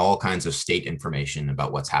contain all kinds of state information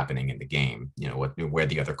about what's happening in the game. Where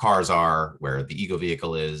the other cars are, where the ego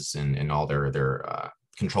vehicle is, and all their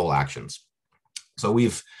control actions. So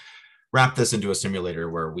we've wrapped this into a simulator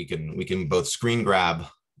where we can both screen grab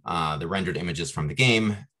the rendered images from the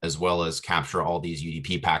game, as well as capture all these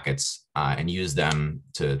UDP packets and use them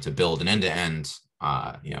to build an end-to-end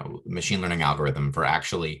machine learning algorithm for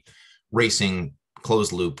actually racing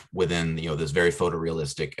closed loop within this very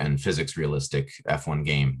photorealistic and physics realistic F1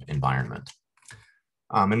 game environment.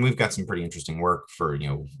 And we've got some pretty interesting work for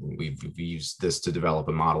we've used this to develop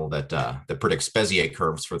a model that predicts Bézier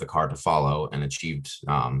curves for the car to follow and achieved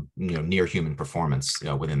near human performance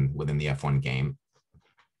within the F1 game.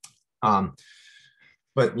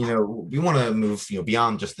 But we want to move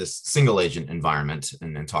beyond just this single agent environment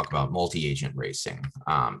and talk about multi-agent racing.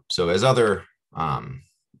 So as other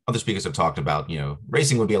speakers have talked about,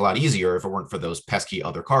 racing would be a lot easier if it weren't for those pesky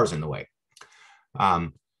other cars in the way.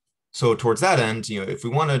 So towards that end, if we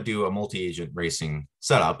want to do a multi-agent racing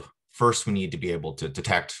setup, first we need to be able to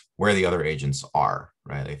detect where the other agents are,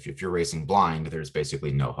 right? If you're racing blind, there's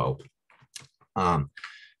basically no hope.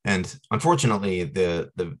 And unfortunately,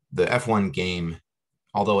 the F1 game,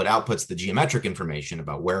 although it outputs the geometric information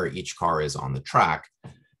about where each car is on the track,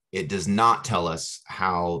 it does not tell us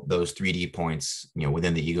how those 3D points,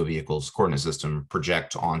 within the ego vehicle's coordinate system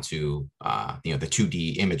project onto, the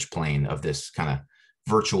 2D image plane of this kind of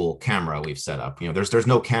virtual camera we've set up. There's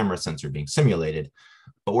no camera sensor being simulated,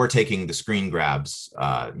 but we're taking the screen grabs,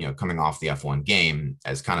 coming off the F1 game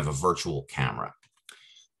as kind of a virtual camera.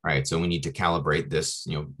 Right, so we need to calibrate this,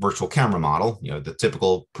 virtual camera model, the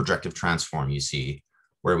typical projective transform you see,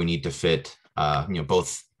 where we need to fit,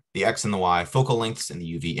 both the X and the Y focal lengths in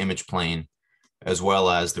the UV image plane, as well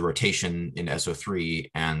as the rotation in SO3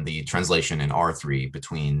 and the translation in R3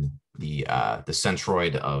 between the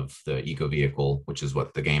centroid of the ego vehicle, which is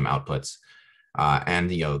what the game outputs, and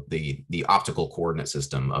the optical coordinate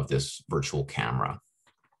system of this virtual camera.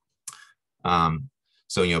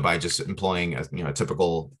 So, by just employing a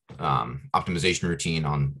typical optimization routine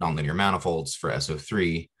on nonlinear manifolds for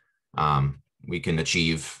SO3, we can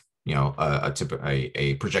achieve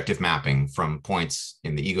a projective mapping from points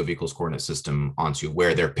in the ego vehicle's coordinate system onto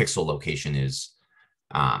where their pixel location is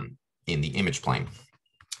in the image plane,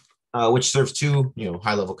 which serves two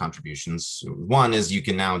high-level contributions. One is you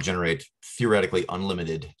can now generate theoretically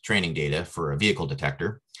unlimited training data for a vehicle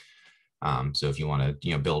detector. So if you want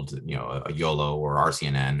to build a YOLO or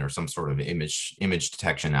RCNN or some sort of image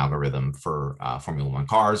detection algorithm for Formula One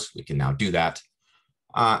cars, we can now do that.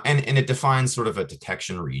 And it defines sort of a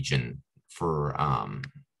detection region for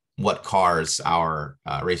what cars our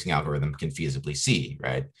racing algorithm can feasibly see,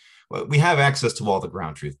 right? Well, we have access to all the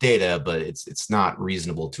ground truth data, but it's not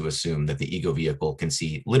reasonable to assume that the ego vehicle can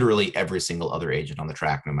see literally every single other agent on the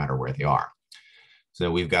track, no matter where they are. So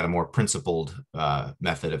we've got a more principled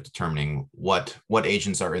method of determining what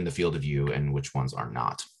agents are in the field of view and which ones are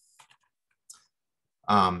not.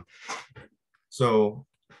 So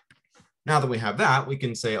now that we have that, we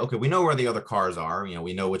can say, okay, we know where the other cars are.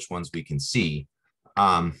 We know which ones we can see.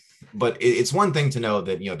 But it's one thing to know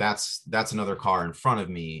that that's another car in front of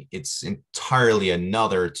me. It's entirely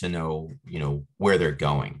another to know where they're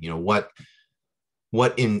going.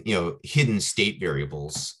 What in hidden state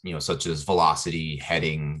variables such as velocity,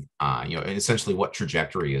 heading, and essentially what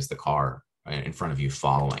trajectory is the car in front of you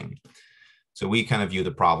following. So we kind of view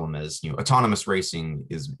the problem as autonomous racing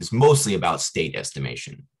is mostly about state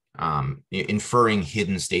estimation. Inferring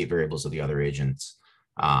hidden state variables of the other agents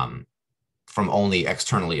from only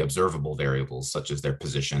externally observable variables such as their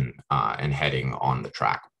position and heading on the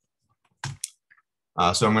track.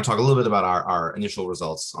 So I'm going to talk a little bit about our initial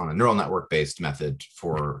results on a neural network-based method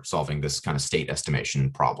for solving this kind of state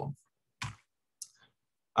estimation problem.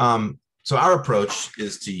 So our approach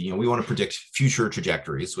is to, we want to predict future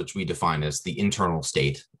trajectories, which we define as the internal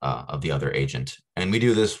state of the other agent. And we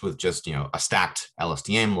do this with just, a stacked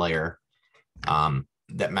LSTM layer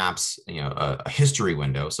that maps, a history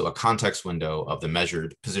window, so a context window of the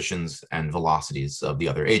measured positions and velocities of the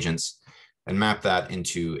other agents, and map that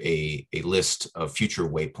into a list of future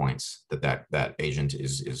waypoints that agent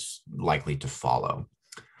is likely to follow.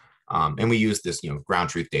 And we use this, ground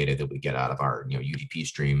truth data that we get out of our, UDP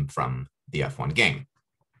stream from the F1 game.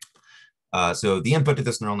 So the input to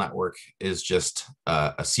this neural network is just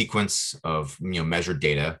a sequence of, measured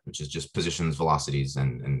data, which is just positions, velocities,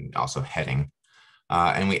 and also heading.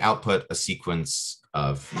 And we output a sequence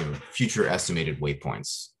of, future estimated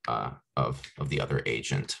waypoints of the other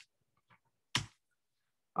agent.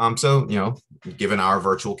 So, given our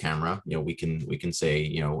virtual camera, we can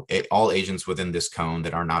say, all agents within this cone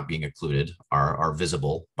that are not being occluded are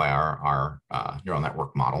visible by our neural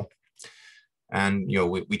network model. And,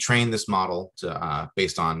 we train this model to,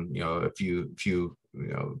 based on, a few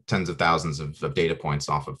tens of thousands of data points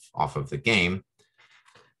off of the game.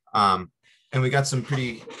 And we got some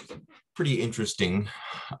pretty interesting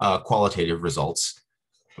qualitative results,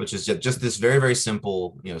 which is just this very, very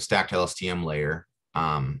simple, stacked LSTM layer.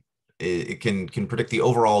 It can predict the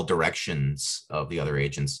overall directions of the other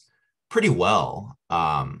agents pretty well,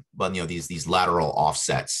 but these lateral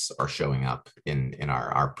offsets are showing up in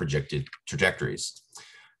our projected trajectories.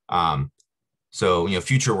 So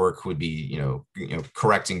future work would be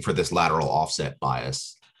correcting for this lateral offset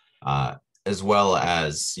bias, as well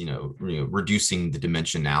as reducing the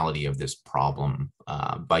dimensionality of this problem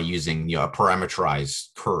by using a parameterized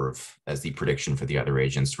curve as the prediction for the other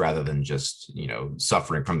agents, rather than just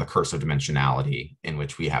suffering from the curse of dimensionality, in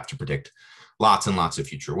which we have to predict lots and lots of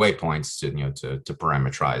future waypoints to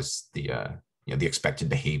parameterize the expected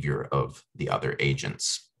behavior of the other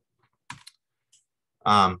agents.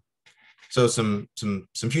 So some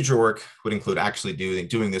future work would include actually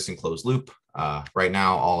doing this in closed loop. Right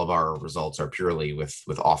now, all of our results are purely with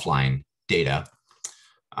offline data.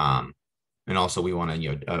 And also we want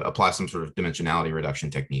to apply some sort of dimensionality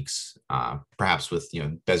reduction techniques, perhaps with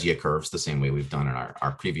Bezier curves, the same way we've done in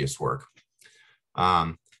our previous work.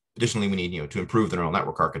 Additionally, we need to improve the neural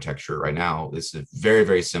network architecture. Right now, this is a very,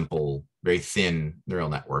 very simple, very thin neural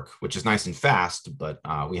network, which is nice and fast, but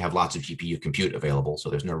we have lots of GPU compute available, so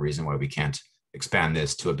there's no reason why we can't expand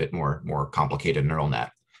this to a bit more complicated neural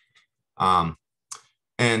net.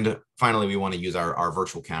 And finally, we want to use our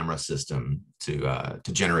virtual camera system to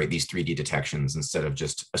generate these 3D detections instead of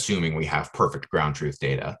just assuming we have perfect ground truth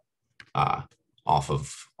data off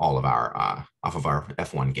of our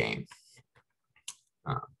F1 game.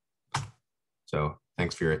 So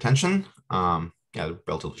thanks for your attention. Yeah,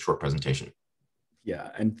 relatively short presentation.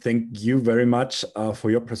 Yeah, and thank you very much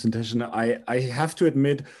for your presentation. I have to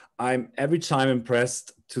admit, I'm every time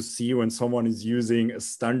impressed to see when someone is using a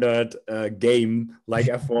standard game like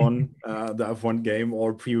F1, the F1 game,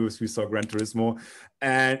 or previous we saw Gran Turismo,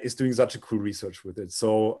 and is doing such a cool research with it.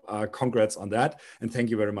 So congrats on that, and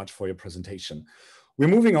thank you very much for your presentation. We're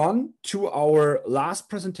moving on to our last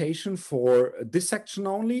presentation for this section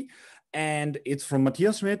only. And it's from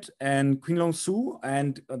Matthias Schmidt and Qinglong Su,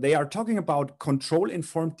 and they are talking about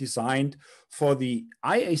control-informed design for the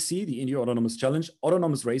IAC, the India Autonomous Challenge,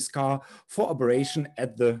 autonomous race car for operation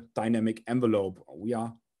at the dynamic envelope.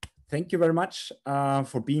 Thank you very much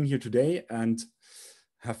for being here today, and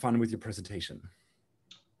have fun with your presentation.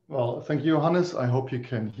 Well, thank you, Johannes. I hope you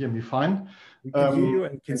can hear me fine. We can hear you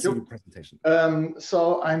and can see your presentation.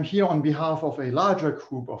 So I'm here on behalf of a larger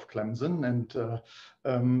group of Clemson, and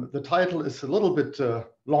the title is a little bit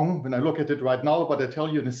long when I look at it right now, but I'll tell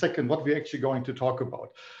you in a second what we're actually going to talk about.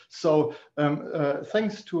 So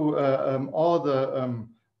thanks to all the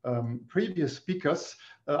previous speakers,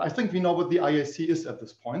 I think we know what the IAC is at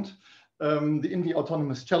this point. The India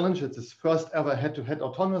Autonomous Challenge, it's its first ever head-to-head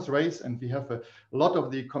autonomous race, and we have a lot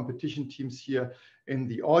of the competition teams here in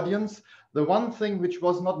the audience. The one thing which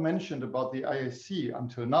was not mentioned about the IAC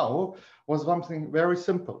until now was something very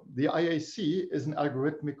simple. The IAC is an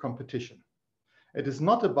algorithmic competition. It is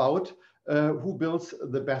not about who builds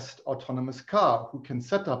the best autonomous car, who can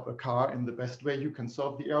set up a car in the best way, who can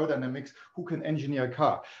solve the aerodynamics, who can engineer a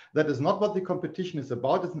car. That is not what the competition is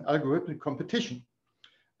about. It's an algorithmic competition.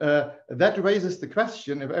 That raises the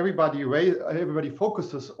question, if everybody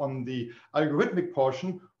focuses on the algorithmic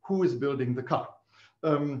portion, who is building the car?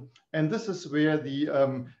 And this is where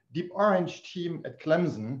the Deep Orange team at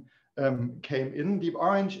Clemson came in. Deep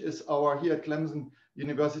Orange is here at Clemson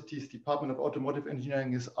University's Department of Automotive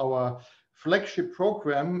Engineering is our flagship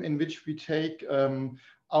program in which we take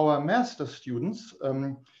our master students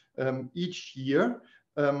each year.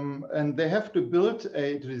 And they have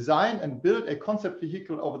to design and build a concept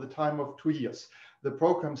vehicle over the time of 2 years. The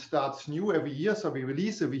program starts new every year, so we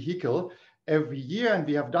release a vehicle every year, and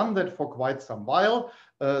we have done that for quite some while.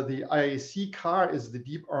 The IAC car is the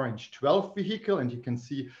Deep Orange 12 vehicle, and you can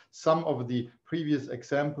see some of the previous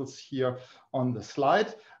examples here on the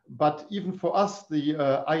slide. But even for us, the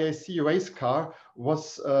IAC race car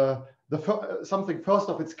was something first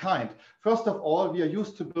of its kind. First of all, we are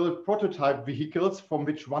used to build prototype vehicles from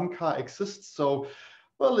which one car exists. So,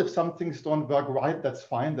 well, if some things don't work right, that's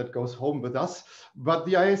fine, that goes home with us. But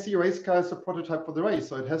the IAC race car is a prototype for the race,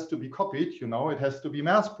 so it has to be copied, it has to be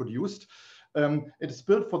mass produced. It is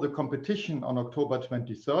built for the competition on October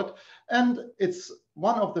 23rd, and it's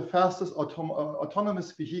one of the fastest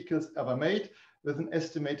autonomous vehicles ever made, with an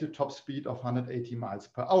estimated top speed of 180 miles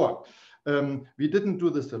per hour. We didn't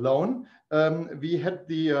do this alone. We had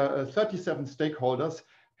the 37 stakeholders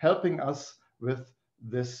helping us with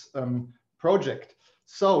this project.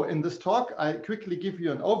 So in this talk, I quickly give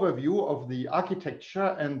you an overview of the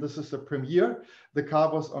architecture, and this is a premiere. The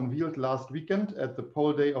car was unveiled last weekend at the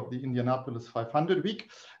pole day of the Indianapolis 500 week,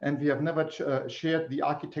 and we have never shared the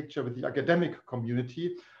architecture with the academic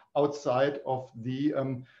community outside of the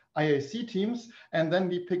IAC teams. And then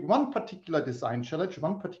we pick one particular design challenge,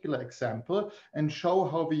 one particular example, and show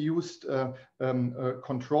how we used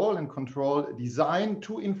control and control design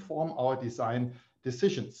to inform our design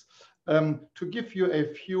decisions. To give you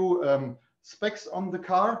a few specs on the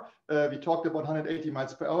car, we talked about 180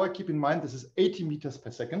 miles per hour. Keep in mind, this is 80 meters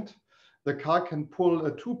per second. The car can pull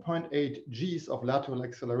 2.8 Gs of lateral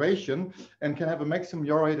acceleration and can have a maximum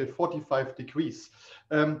yaw rate at 45 degrees.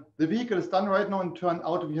 The vehicle is done right now, and turned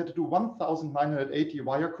out we had to do 1,980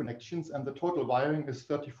 wire connections, and the total wiring is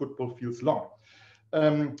 30 football fields long.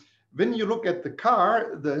 When you look at the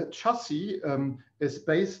car, the chassis is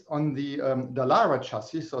based on the Dallara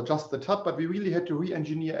chassis, so just the top, but we really had to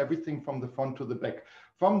re-engineer everything from the front to the back.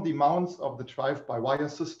 From the mounts of the drive-by-wire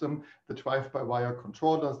system, the drive-by-wire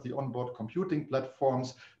controllers, the onboard computing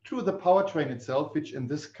platforms, to the powertrain itself, which in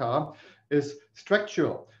this car is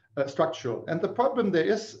structural. And the problem there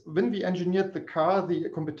is, when we engineered the car, the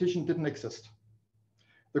competition didn't exist.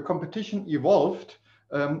 The competition evolved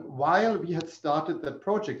while we had started that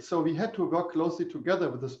project. So we had to work closely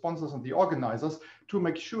together with the sponsors and the organizers to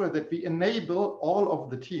make sure that we enable all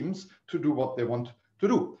of the teams to do what they want to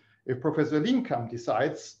do. If Professor Lienkamp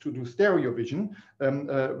decides to do stereo vision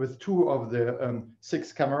with 2 of the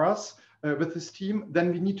 6 cameras with his team,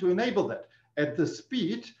 then we need to enable that at the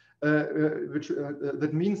speed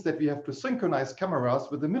that means that we have to synchronize cameras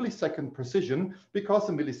with a millisecond precision, because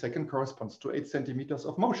a millisecond corresponds to 8 centimeters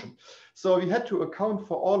of motion. So we had to account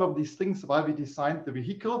for all of these things while we designed the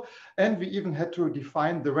vehicle, and we even had to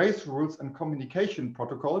define the race rules and communication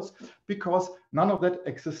protocols, because none of that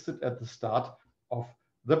existed at the start of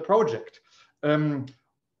the project.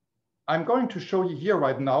 I'm going to show you here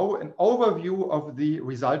right now an overview of the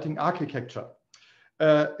resulting architecture.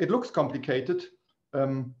 It looks complicated,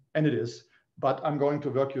 and it is, but I'm going to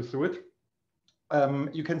work you through it.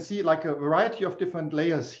 You can see like a variety of different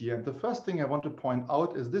layers here. And the first thing I want to point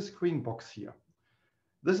out is this green box here.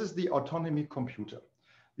 This is the autonomy computer.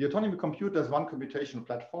 The autonomy computer is one computational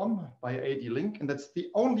platform by AD-Link, and that's the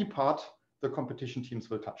only part the competition teams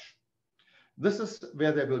will touch. This is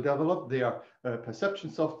where they will develop their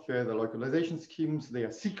perception software, their localization schemes,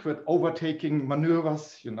 their secret overtaking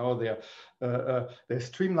maneuvers, you know, their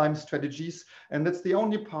streamline strategies. And that's the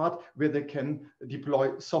only part where they can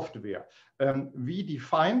deploy software. We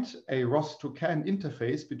defined a ROS to CAN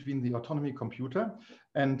interface between the autonomy computer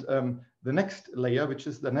and the next layer, which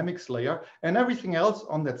is the dynamics layer. And everything else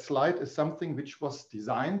on that slide is something which was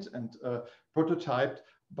designed and prototyped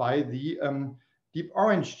by the Deep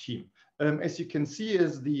Orange team. As you can see,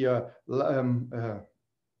 is the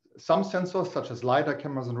some sensors such as LiDAR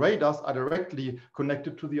cameras and radars are directly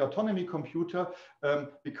connected to the autonomy computer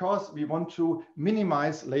because we want to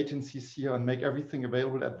minimize latencies here and make everything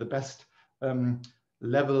available at the best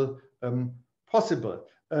level possible.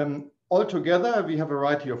 Altogether, we have a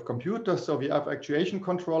variety of computers. So we have actuation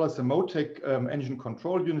controllers, a MOTEC engine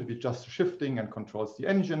control unit, which just shifting and controls the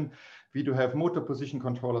engine. We do have motor position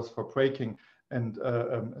controllers for braking and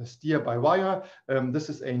steer by wire. This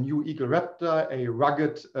is a new Eagle Raptor, a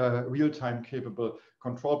rugged, real-time capable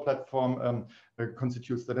control platform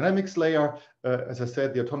constitutes the dynamics layer. As I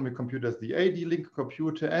said, the autonomy computer is the AD-Link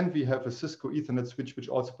computer, and we have a Cisco Ethernet switch, which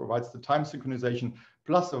also provides the time synchronization,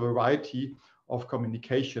 plus a variety of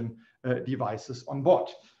communication devices on board.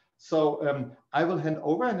 So I will hand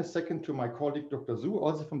over in a second to my colleague, Dr. Zhu,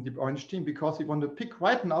 also from the Orange team, because we want to pick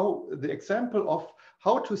right now the example of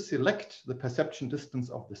how to select the perception distance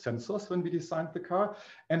of the sensors when we designed the car,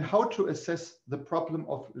 and how to assess the problem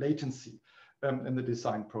of latency in the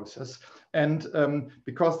design process. And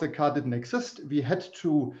because the car didn't exist, we had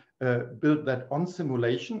to build that on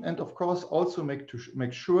simulation, and of course also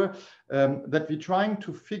make sure that we're trying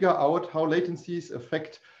to figure out how latencies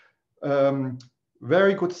affect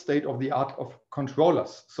very good state of the art of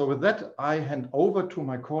controllers. So with that, I hand over to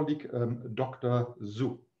my colleague, Dr.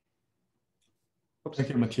 Zhu. Oops. Thank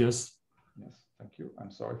you, Matthias. Yes, thank you.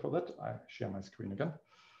 I'm sorry for that. I share my screen again.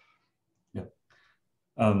 Yeah.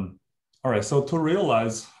 All right, so to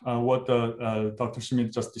realize what Dr.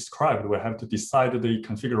 Schmidt just described, we have to decide the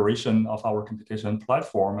configuration of our computation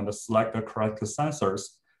platform and select the correct sensors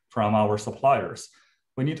from our suppliers.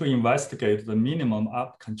 We need to investigate the minimum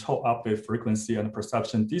control update frequency and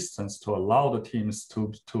perception distance to allow the teams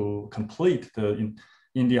to complete the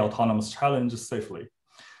in the autonomous challenge safely.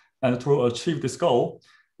 And to achieve this goal,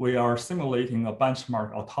 we are simulating a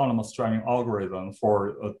benchmark autonomous driving algorithm for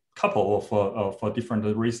a couple of different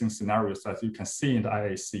racing scenarios, as you can see in the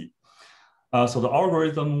IAC. So the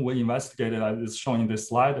algorithm we investigated is shown in this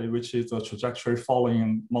slide, which is a trajectory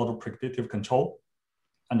following model predictive control.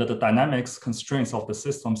 And the dynamics constraints of the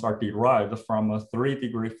systems are derived from a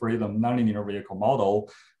 3-degree freedom nonlinear vehicle model,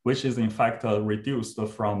 which is in fact reduced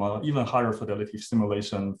from even higher fidelity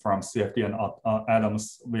simulation from CFD and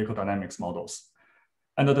Adams vehicle dynamics models.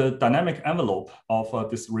 And the dynamic envelope of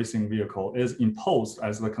this racing vehicle is imposed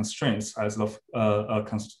as the constraints as the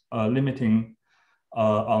limiting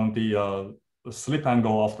on the slip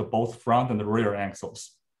angle of the both front and the rear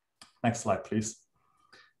axles. Next slide, please.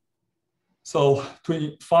 So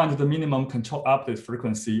to find the minimum control update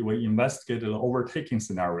frequency, we investigated the overtaking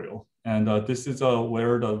scenario. And this is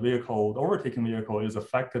where the overtaking vehicle is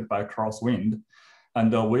affected by crosswind.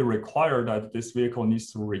 And we require that this vehicle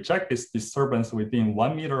needs to reject this disturbance within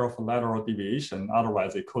 1 meter of lateral deviation.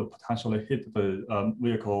 Otherwise, it could potentially hit the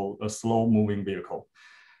vehicle, a slow moving vehicle.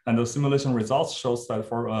 And the simulation results shows that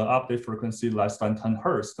for update frequency less than 10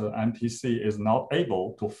 Hertz, the MPC is not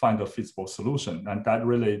able to find a feasible solution. And that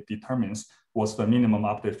really determines what's the minimum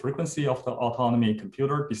update frequency of the autonomy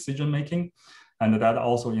computer decision-making. And that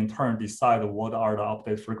also in turn decide what are the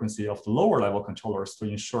update frequency of the lower level controllers to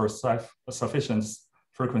ensure sufficient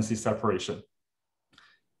frequency separation.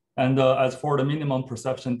 And as for the minimum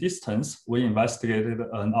perception distance, we investigated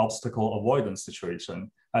an obstacle avoidance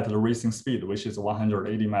situation at the racing speed, which is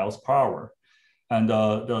 180 miles per hour. And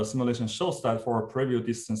the simulation shows that for a preview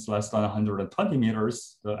distance less than 120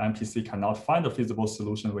 meters, the MPC cannot find a feasible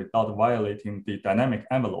solution without violating the dynamic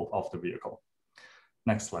envelope of the vehicle.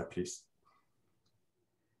 Next slide, please.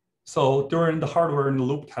 So during the hardware in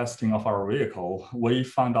loop testing of our vehicle, we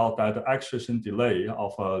found out that the actuation delay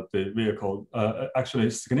of the vehicle actually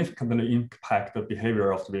significantly impact the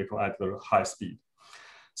behavior of the vehicle at the high speed.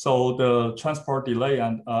 So the transport delay,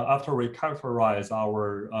 and after we characterize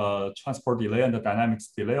our transport delay and the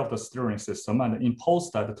dynamics delay of the steering system and impose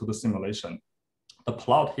that to the simulation, the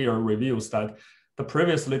plot here reveals that the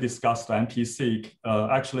previously discussed MPC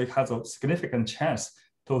actually has a significant chance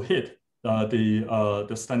to hit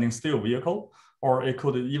the standing still vehicle, or it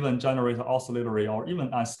could even generate oscillatory or even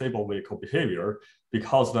unstable vehicle behavior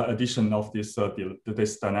because the addition of this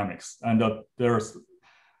dynamics. And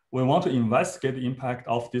we want to investigate the impact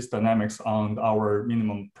of these dynamics on our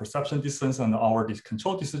minimum perception distance and our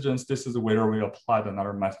control decisions. This is where we applied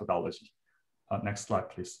another methodology. Next slide,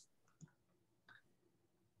 please.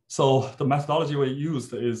 So the methodology we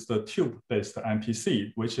used is the tube-based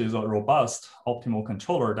MPC, which is a robust optimal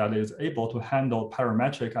controller that is able to handle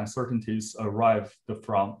parametric uncertainties arised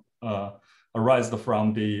from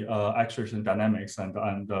the actuation dynamics and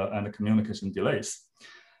the communication delays.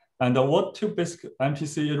 And what tube-based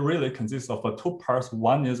MPC really consists of two parts.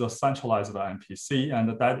 One is a centralized MPC,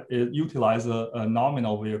 and that it utilizes a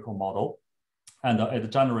nominal vehicle model, and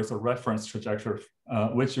it generates a reference trajectory,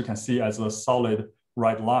 which you can see as a solid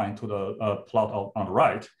right line to the plot on the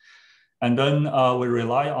right. And then we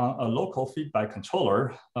rely on a local feedback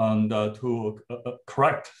controller to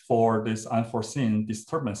correct for these unforeseen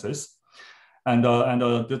disturbances. And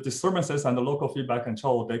the disturbances and the local feedback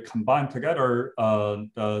control, they combine together,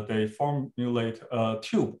 they formulate a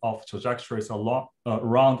tube of trajectories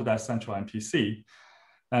around that central MPC.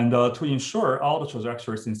 And to ensure all the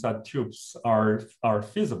trajectories inside tubes are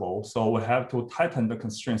feasible, so we have to tighten the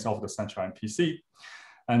constraints of the central MPC.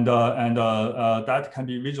 And that can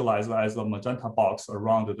be visualized as a magenta box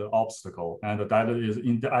around the obstacle. And that is,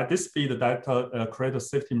 at this speed, that creates a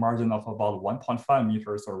safety margin of about 1.5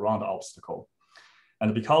 meters around the obstacle.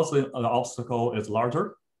 And because the obstacle is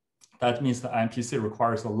larger, that means the MPC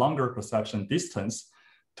requires a longer perception distance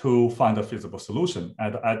to find a feasible solution.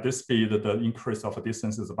 And at this speed, the increase of a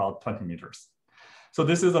distance is about 20 meters. So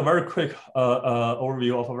this is a very quick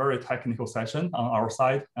overview of a very technical session on our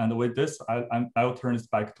side. And with this, I'll turn it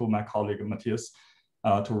back to my colleague, Matthias,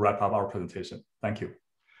 to wrap up our presentation. Thank you.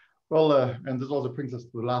 Well, and this also brings us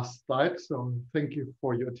to the last slide. So thank you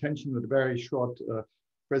for your attention with a very short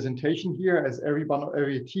presentation here. As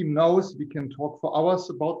every team knows, we can talk for hours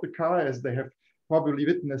about the car, as they have probably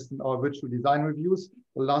witnessed in our virtual design reviews.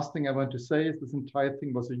 The last thing I want to say is this entire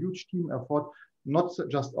thing was a huge team effort, not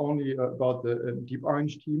just only about the Deep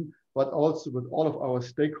Orange team, but also with all of our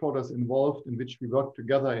stakeholders involved, in which we worked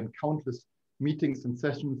together in countless meetings and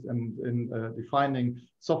sessions and in defining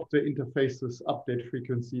software interfaces, update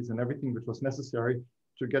frequencies, and everything which was necessary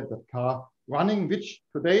to get that car running, which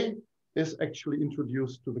today is actually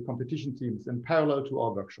introduced to the competition teams in parallel to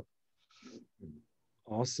our workshop.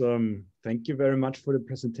 Awesome. Thank you very much for the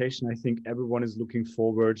presentation. I think everyone is looking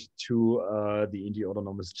forward to the Indy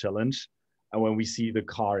Autonomous Challenge and when we see the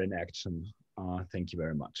car in action. Thank you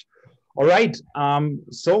very much. All right.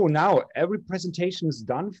 So now every presentation is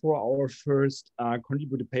done for our first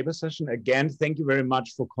contributed paper session. Again, thank you very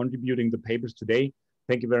much for contributing the papers today.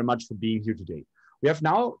 Thank you very much for being here today. We have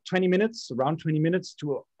now 20 minutes, around 20 minutes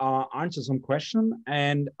to answer some questions,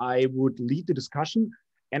 and I would lead the discussion.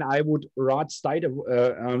 And I would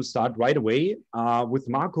start right away with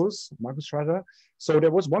Markus Schratter. So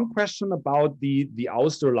there was one question about the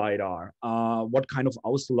Auster LiDAR. What kind of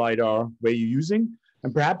Auster LiDAR were you using?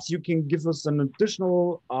 And perhaps you can give us an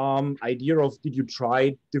additional idea of, did you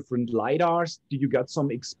try different LiDARs? Did you get some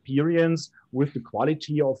experience with the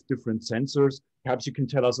quality of different sensors? Perhaps you can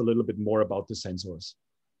tell us a little bit more about the sensors.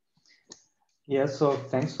 Yeah, so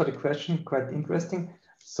thanks for the question, quite interesting.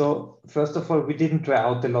 So first of all, we didn't try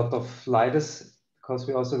out a lot of LiDARs because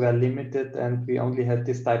we also were limited and we only had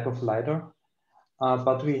this type of LiDAR.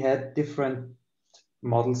 But we had different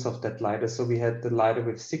models of that LiDAR. So we had the LiDAR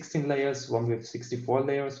with 16 layers, one with 64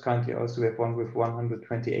 layers. Currently also we have one with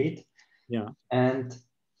 128. Yeah. And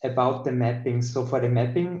about the mapping. So for the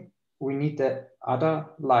mapping, we need the other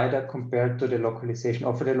LiDAR compared to the localization.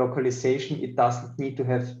 Or for the localization, it doesn't need to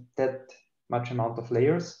have that much amount of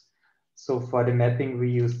layers. So for the mapping,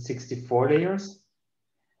 we used 64 layers.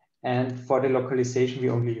 And for the localization, we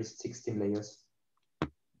only used 16 layers.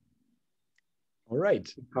 All right.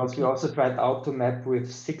 Because we also tried out to map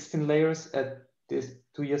with 16 layers at this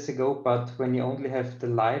 2 years ago, but when you only have the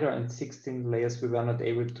LiDAR and 16 layers, we were not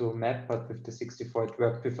able to map, but with the 64, it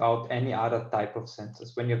worked without any other type of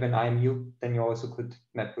sensors. When you have an IMU, then you also could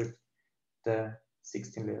map with the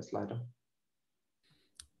 16 layers LiDAR.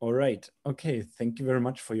 All right. Okay. Thank you very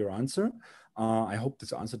much for your answer. I hope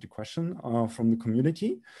this answered the question from the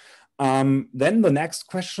community. Then the next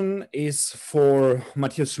question is for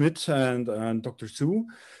Matthias Schmidt and Dr. Su.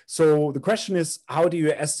 So the question is, how do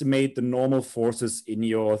you estimate the normal forces in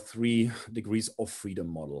your 3 degrees of freedom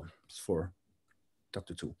model? It's for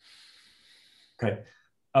Dr. Su. Okay.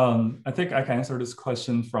 I think I can answer this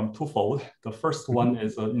question from twofold. The first one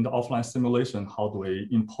is in the offline simulation, how do we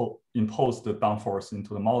impose the downforce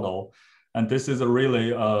into the model? And this is a really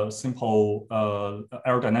simple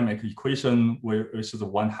aerodynamic equation, which is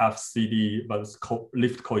 1/2 CD, but it's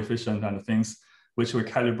lift coefficient and things, which we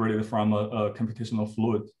calibrated from a computational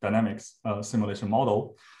fluid dynamics simulation model.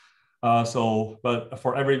 But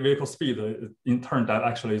for every vehicle speed, in turn, that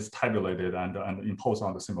actually is tabulated and imposed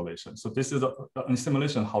on the simulation. So this is a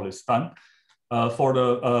simulation how it's done. For the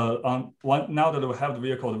now that we have the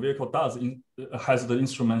vehicle has the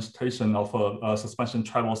instrumentation of suspension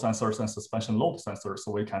travel sensors and suspension load sensors,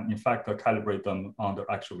 so we can in fact calibrate them on the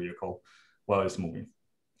actual vehicle while it's moving.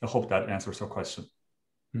 I hope that answers your question.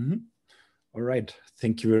 Mm-hmm. All right,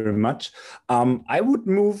 thank you very much. I would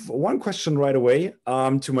move one question right away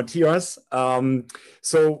to Matthias.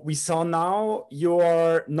 So we saw now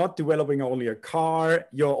you're not developing only a car,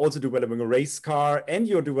 you're also developing a race car, and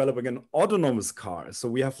you're developing an autonomous car. So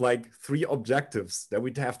we have like 3 objectives that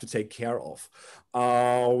we have to take care of,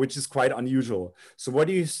 which is quite unusual. So what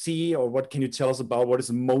do you see, or what can you tell us about what is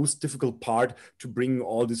the most difficult part to bring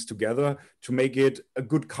all this together to make it a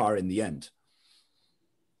good car in the end?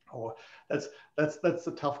 Oh, that's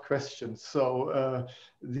a tough question. So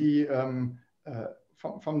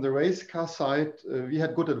from the race car side, we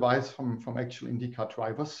had good advice from actual IndyCar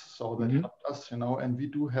drivers, so that helped us, and we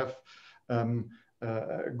do have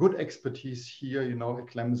good expertise here, at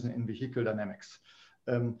Clemson in vehicle dynamics.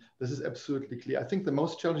 This is absolutely clear. I think the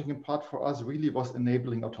most challenging part for us really was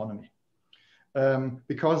enabling autonomy.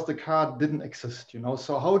 Because the car didn't exist,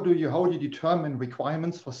 So how do you determine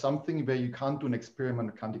requirements for something where you can't do an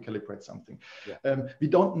experiment, can't calibrate something? Yeah. We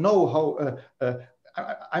don't know how.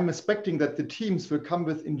 I'm expecting that the teams will come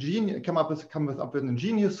up with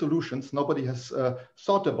ingenious solutions nobody has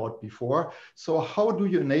thought about before. So how do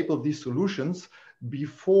you enable these solutions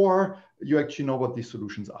before you actually know what these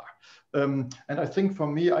solutions are? And I think for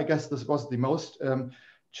me, I guess this was the most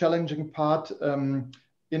challenging part.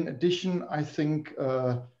 In addition, I think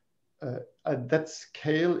at that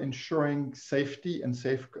scale, ensuring safety and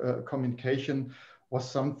safe communication was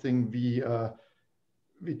something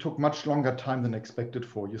we took much longer time than expected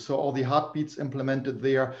for. You saw all the heartbeats implemented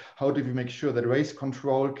there. How do we make sure that race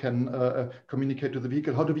control can communicate to the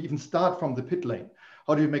vehicle? How do we even start from the pit lane?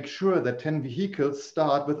 How do you make sure that 10 vehicles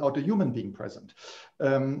start without a human being present?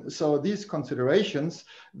 So these considerations,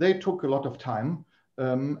 they took a lot of time.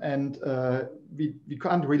 And we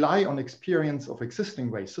can't rely on experience of existing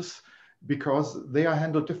races because they are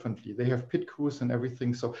handled differently. They have pit crews and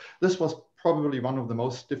everything. So this was probably one of the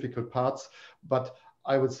most difficult parts, but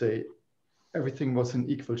I would say everything was an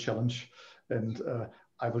equal challenge. And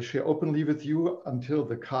I will share openly with you, until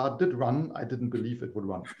the car did run, I didn't believe it would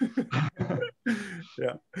run.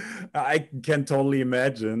 Yeah, I can totally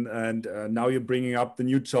imagine. And now you're bringing up the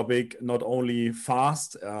new topic, not only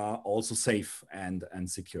fast, also safe and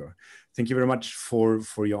secure. Thank you very much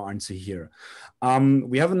for your answer here.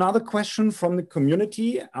 We have another question from the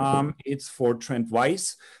community. It's for Trent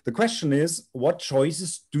Weiss. The question is, what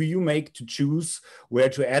choices do you make to choose where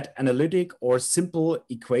to add analytic or simple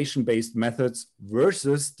equation-based methods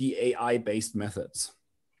versus the AI-based methods?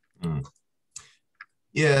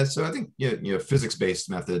 Yeah, so I think physics-based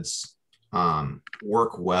methods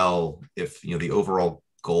work well if the overall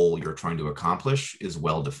goal you're trying to accomplish is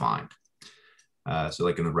well defined. So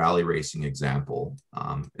like in the rally racing example,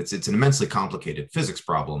 it's an immensely complicated physics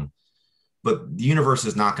problem, but the universe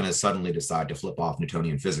is not going to suddenly decide to flip off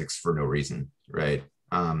Newtonian physics for no reason, right?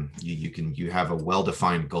 You have a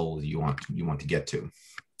well-defined goal that you want to get to.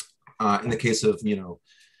 In the case of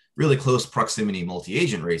really close proximity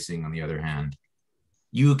multi-agent racing, on the other hand,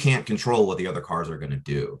 you can't control what the other cars are going to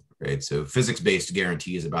do, right? So physics-based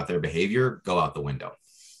guarantees about their behavior go out the window.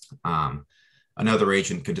 Another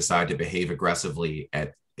agent could decide to behave aggressively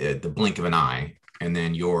at the blink of an eye, and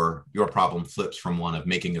then your problem flips from one of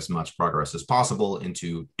making as much progress as possible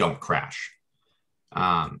into don't crash.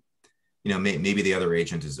 Maybe the other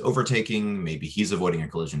agent is overtaking, maybe he's avoiding a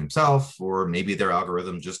collision himself, or maybe their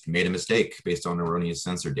algorithm just made a mistake based on erroneous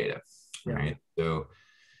sensor data. right? So,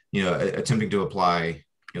 attempting to apply,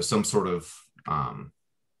 some sort of,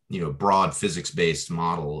 broad physics-based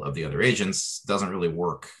model of the other agents doesn't really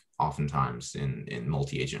work oftentimes in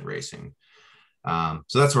multi-agent racing.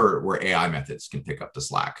 So that's where AI methods can pick up the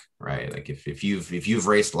slack, right? Like if you've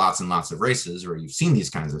raced lots and lots of races, or you've seen these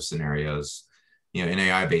kinds of scenarios, an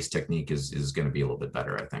AI-based technique is going to be a little bit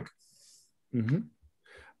better, I think. Mm-hmm.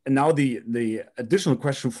 And now the additional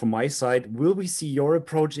question from my side: will we see your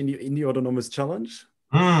approach in the autonomous challenge?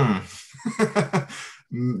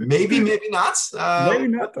 Maybe not. Maybe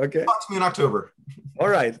not. Okay. Talk to me in October. All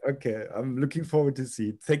right. Okay. I'm looking forward to see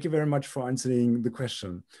it. Thank you very much for answering the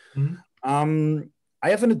question. Mm-hmm. I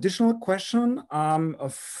have an additional question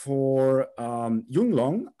for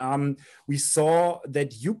Yunlong. We saw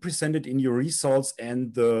that you presented in your results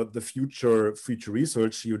and the future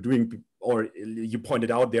research you're doing, or you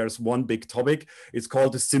pointed out there's one big topic. It's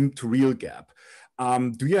called the sim to real gap.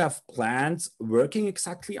 Do you have plans working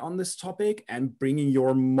exactly on this topic and bringing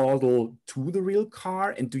your model to the real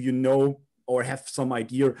car? And do you know or have some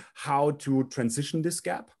idea how to transition this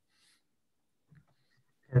gap?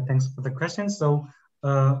 Yeah, thanks for the question. So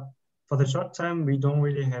for the short term, we don't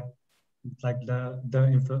really have like the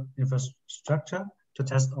infrastructure to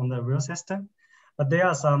test on the real system, but there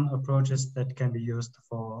are some approaches that can be used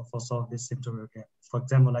for solve this sim to real gap. For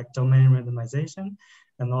example, like domain randomization,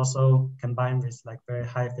 and also combined with like very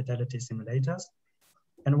high fidelity simulators.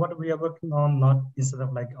 And what we are working on, not instead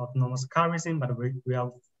of like autonomous car racing, but we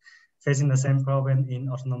are facing the same problem in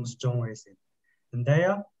autonomous drone racing. And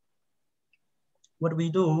there, what we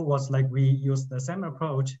do was like we use the same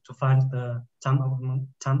approach to find the time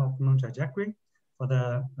optimum trajectory for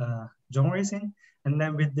the drone racing. And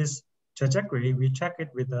then with this trajectory, we check it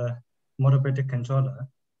with the model predictive controller,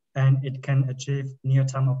 and it can achieve near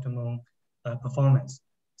time optimum performance.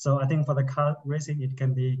 So I think for the car racing, it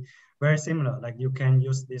can be very similar. Like you can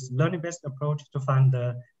use this learning-based approach to find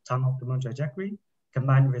the time optimum trajectory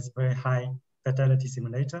combined with very high fidelity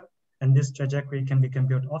simulator. And this trajectory can be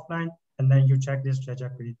computed offline, and then you check this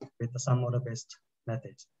trajectory with some model-based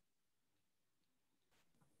methods.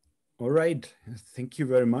 All right, thank you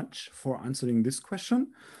very much for answering this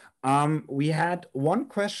question. We had one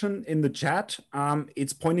question in the chat.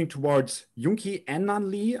 It's pointing towards Hyunki and Nan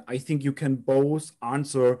Li. I think you can both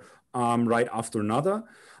answer right after another.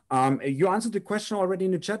 You answered the question already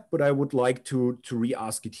in the chat, but I would like to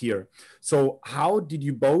re-ask it here. So how did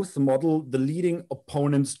you both model the leading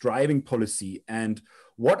opponent's driving policy, and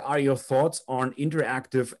what are your thoughts on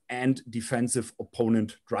interactive and defensive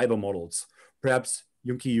opponent driver models? Perhaps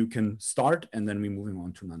Hyunki, you can start, and then we're moving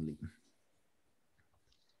on to Nan Li.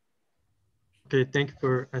 Okay, thank you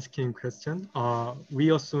for asking a question.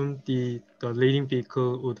 We assumed the leading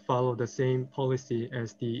vehicle would follow the same policy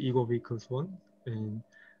as the ego vehicles one, and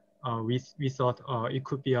we thought it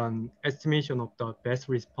could be an estimation of the best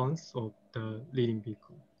response of the leading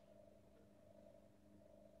vehicle.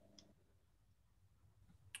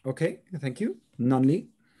 Okay, thank you. Nan Li?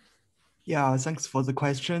 Yeah, thanks for the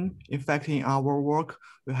question. In fact, in our work,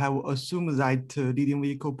 we have assumed that leading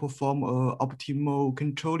vehicle perform optimal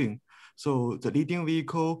controlling. So the leading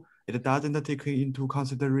vehicle, it doesn't take into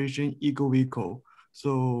consideration ego vehicle.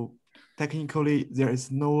 So technically, there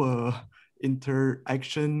is no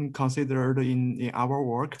interaction considered in our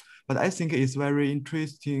work, but I think it's very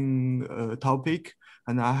interesting topic,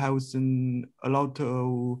 and I have seen a lot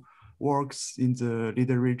of works in the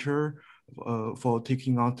literature for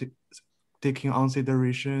taking on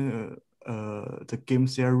consideration the game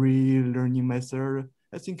theory learning method.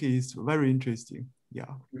 I think it's very interesting.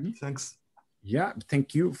 Yeah, thanks. Yeah,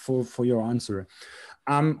 thank you for your answer.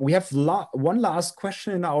 We have one last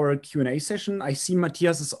question in our Q&A session. I see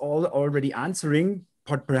Matthias is already answering,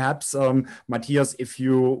 but perhaps Matthias, if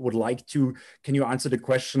you would like to, can you answer the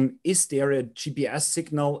question, is there a GPS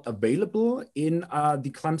signal available in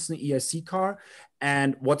the Clemson EIC car?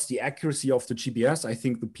 And what's the accuracy of the GPS? I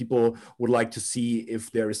think the people would like to see if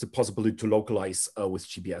there is the possibility to localize with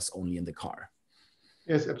GPS only in the car.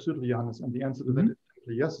 Yes, absolutely, Johannes. And the answer to that is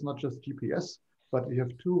yes, not just GPS, but we have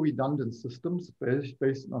two redundant systems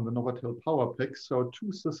based on the Novotel PowerPlex. So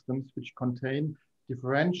two systems which contain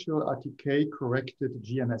differential RTK corrected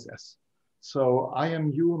GNSS. So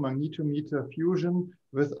IMU magnetometer fusion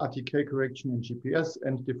with RTK correction in GPS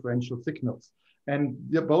and differential signals. And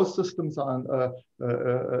both systems are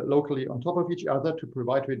locally on top of each other to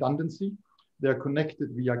provide redundancy. They're connected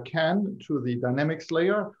via CAN to the dynamics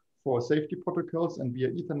layer for safety protocols and via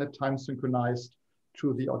Ethernet time synchronized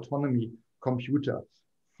to the autonomy computer.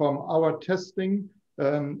 From our testing,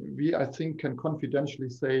 we, I think, can confidentially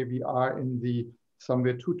say we are in the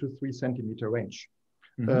somewhere 2 to 3 centimeter range.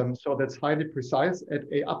 So that's highly precise at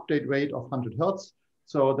a update rate of 100 Hertz.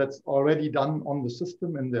 So that's already done on the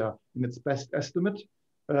system in its best estimate.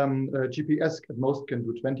 GPS at most can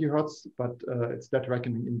do 20 Hertz, but it's that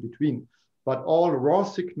reckoning in between. But all raw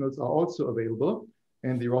signals are also available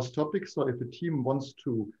in the ROS topic. So if a team wants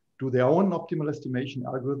to do their own optimal estimation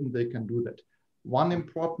algorithm, they can do that. One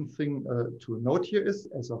important thing to note here is,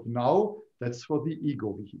 as of now, that's for the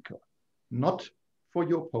ego vehicle, not for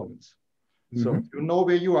your opponents. So if you know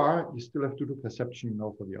where you are, you still have to do perception, you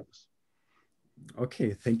know, for the others.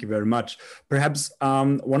 Okay, thank you very much. Perhaps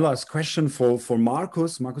one last question for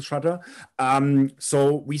Markus Schratter.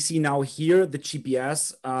 So we see now here the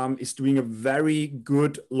GPS is doing a very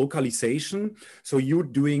good localization. So you're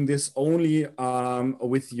doing this only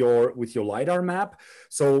with your LiDAR map.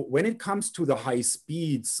 So when it comes to the high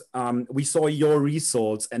speeds, we saw your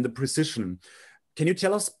results and the precision. Can you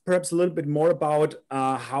tell us perhaps a little bit more about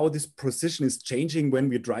how this precision is changing when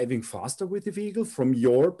we're driving faster with the vehicle from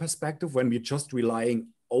your perspective, when we're just relying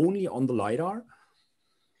only on the LiDAR?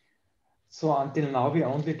 So until now, we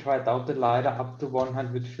only tried out the LiDAR up to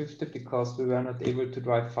 150 because we were not able to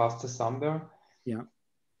drive faster somewhere. Yeah.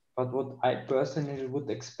 But what I personally would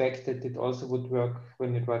expect that it also would work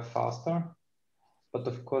when you drive faster. But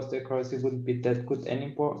of course, the accuracy wouldn't be that good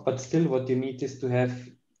anymore. But still what you need is to have,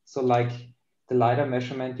 so like, the LiDAR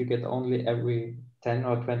measurement, you get only every 10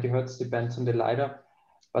 or 20 Hertz, depends on the LiDAR.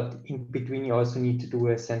 But in between, you also need to do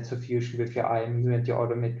a sensor fusion with your IMU and your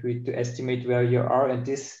odometry to estimate where you are. And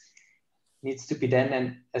this needs to be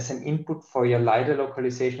then as an input for your LiDAR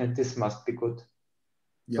localization, and this must be good.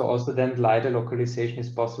 Yeah. So also then LiDAR localization is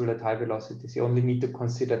possible at high velocities. You only need to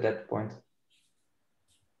consider that point.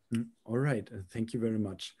 All right, thank you very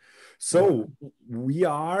much. So we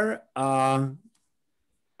are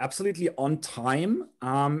absolutely on time.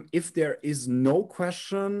 If there is no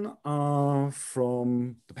question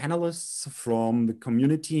from the panelists, from the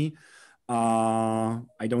community,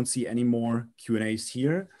 I don't see any more Q&As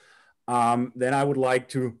here. Then I would like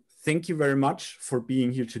to thank you very much for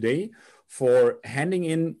being here today, for handing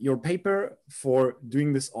in your paper, for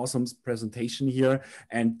doing this awesome presentation here,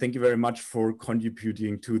 and thank you very much for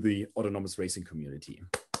contributing to the autonomous racing community.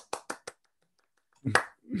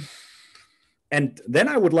 And then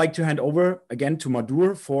I would like to hand over again to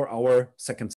Madhur for our second